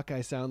what a cuck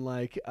I sound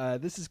like.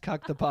 This is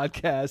Cuck the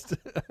podcast.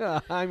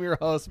 I'm your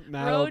host,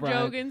 Matt Ro O'Brien.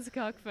 Jogan's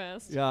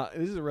Cuckfest. Yeah,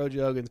 this is Ro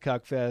Jogan's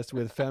Cuck Fest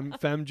with Fem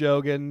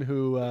Jogan,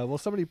 who will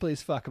somebody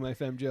please fuck my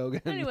Fem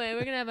Jogan. Anyway,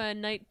 we're gonna have a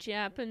night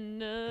chap and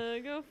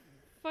go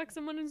fuck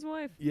someone and his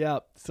wife. Yeah,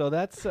 so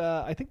that's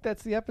I think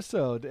that's the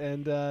episode.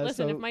 And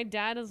Listen, so if my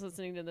dad is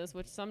listening to this,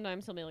 which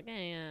sometimes he'll be like,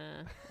 "Hey,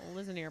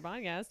 listen to your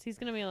podcast," he's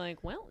gonna be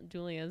like, "Well,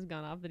 Julia's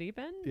gone off the deep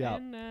end, Yeah.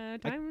 and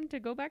time to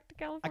go back to I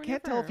California."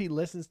 can't for tell if her." he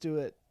listens to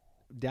it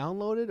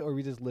downloaded or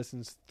he just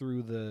listens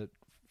through the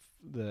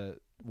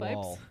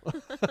wall,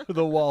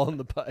 the wall and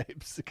the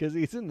pipes, because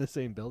he's in the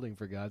same building,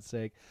 for God's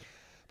sake.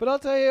 But I'll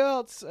tell you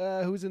else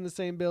who's in the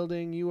same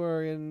building. You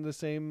are in the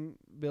same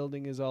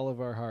building as all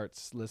of our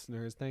hearts,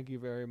 listeners. Thank you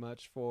very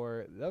much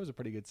for that. Was a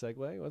pretty good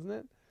segue, wasn't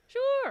it?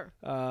 Sure.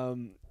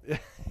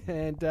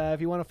 And if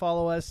you want to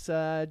follow us,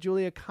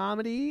 Julia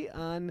Comedy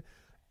on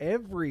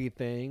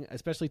everything,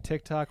 especially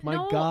TikTok. My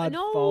No, God,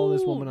 no, follow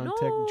this woman on no.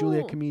 TikTok.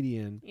 Julia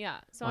Comedian. Yeah.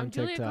 So On I'm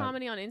Julia TikTok.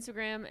 Comedy on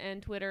Instagram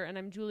and Twitter, and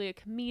I'm Julia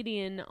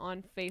Comedian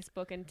on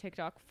Facebook and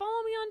TikTok.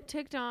 Follow me on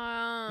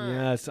TikTok.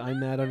 Yes, I'm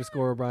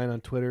Matt_O'Brien on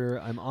Twitter.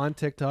 I'm on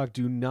TikTok.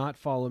 Do not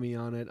follow me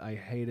on it. I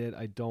hate it.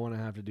 I don't want to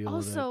have to deal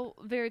with it. Also,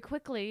 very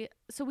quickly,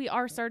 so we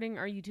are starting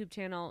our YouTube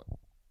channel,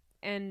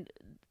 and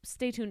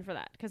stay tuned for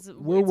that because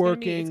We're It's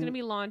working- going to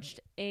be launched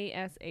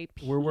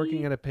ASAP. We're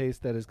working at a pace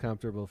that is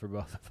comfortable for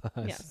both of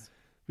us. Yes.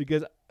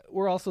 Because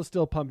we're also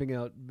still pumping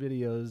out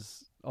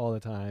videos all the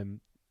time,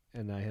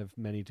 and I have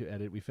many to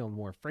edit. We filmed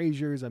more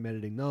Frasers. I'm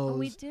editing those. Oh,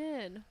 we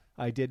did.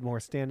 I did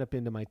more stand-up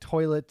into my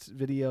toilet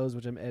videos,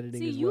 which I'm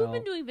editing See, as you've well.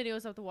 been doing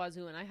videos up the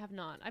wazoo, and I have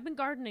not. I've been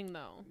gardening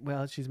though.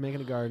 Well, she's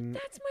making a garden.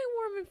 That's my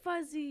warm and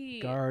fuzzy.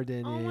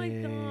 Gardening. Oh my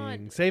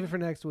God. Save it for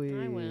next week.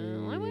 I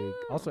will.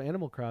 Also,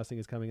 Animal Crossing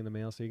is coming in the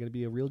mail, so you're going to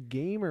be a real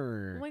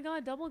gamer. Oh my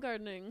god, double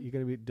gardening. You're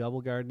going to be double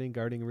gardening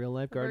in real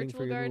life, gardening for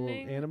Virtual your gardening.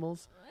 little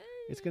animals.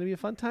 It's going to be a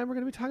fun time. We're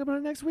going to be talking about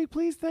it next week.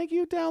 Please, thank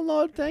you.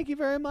 Download. Thank you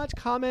very much.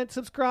 Comment,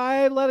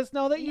 subscribe. Let us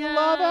know that you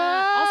love it.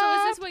 Also,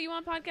 is this what you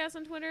want podcast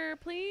on Twitter?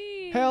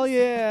 Please. Hell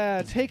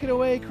yeah. Take it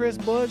away, Chris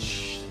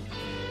Bush.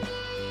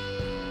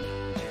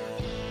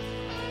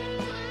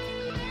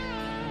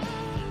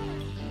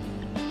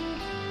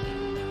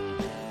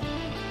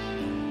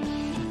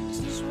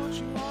 Is this what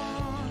you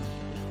want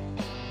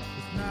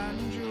with Matt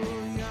and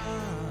Julia?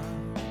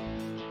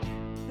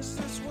 Is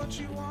this what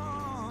you want?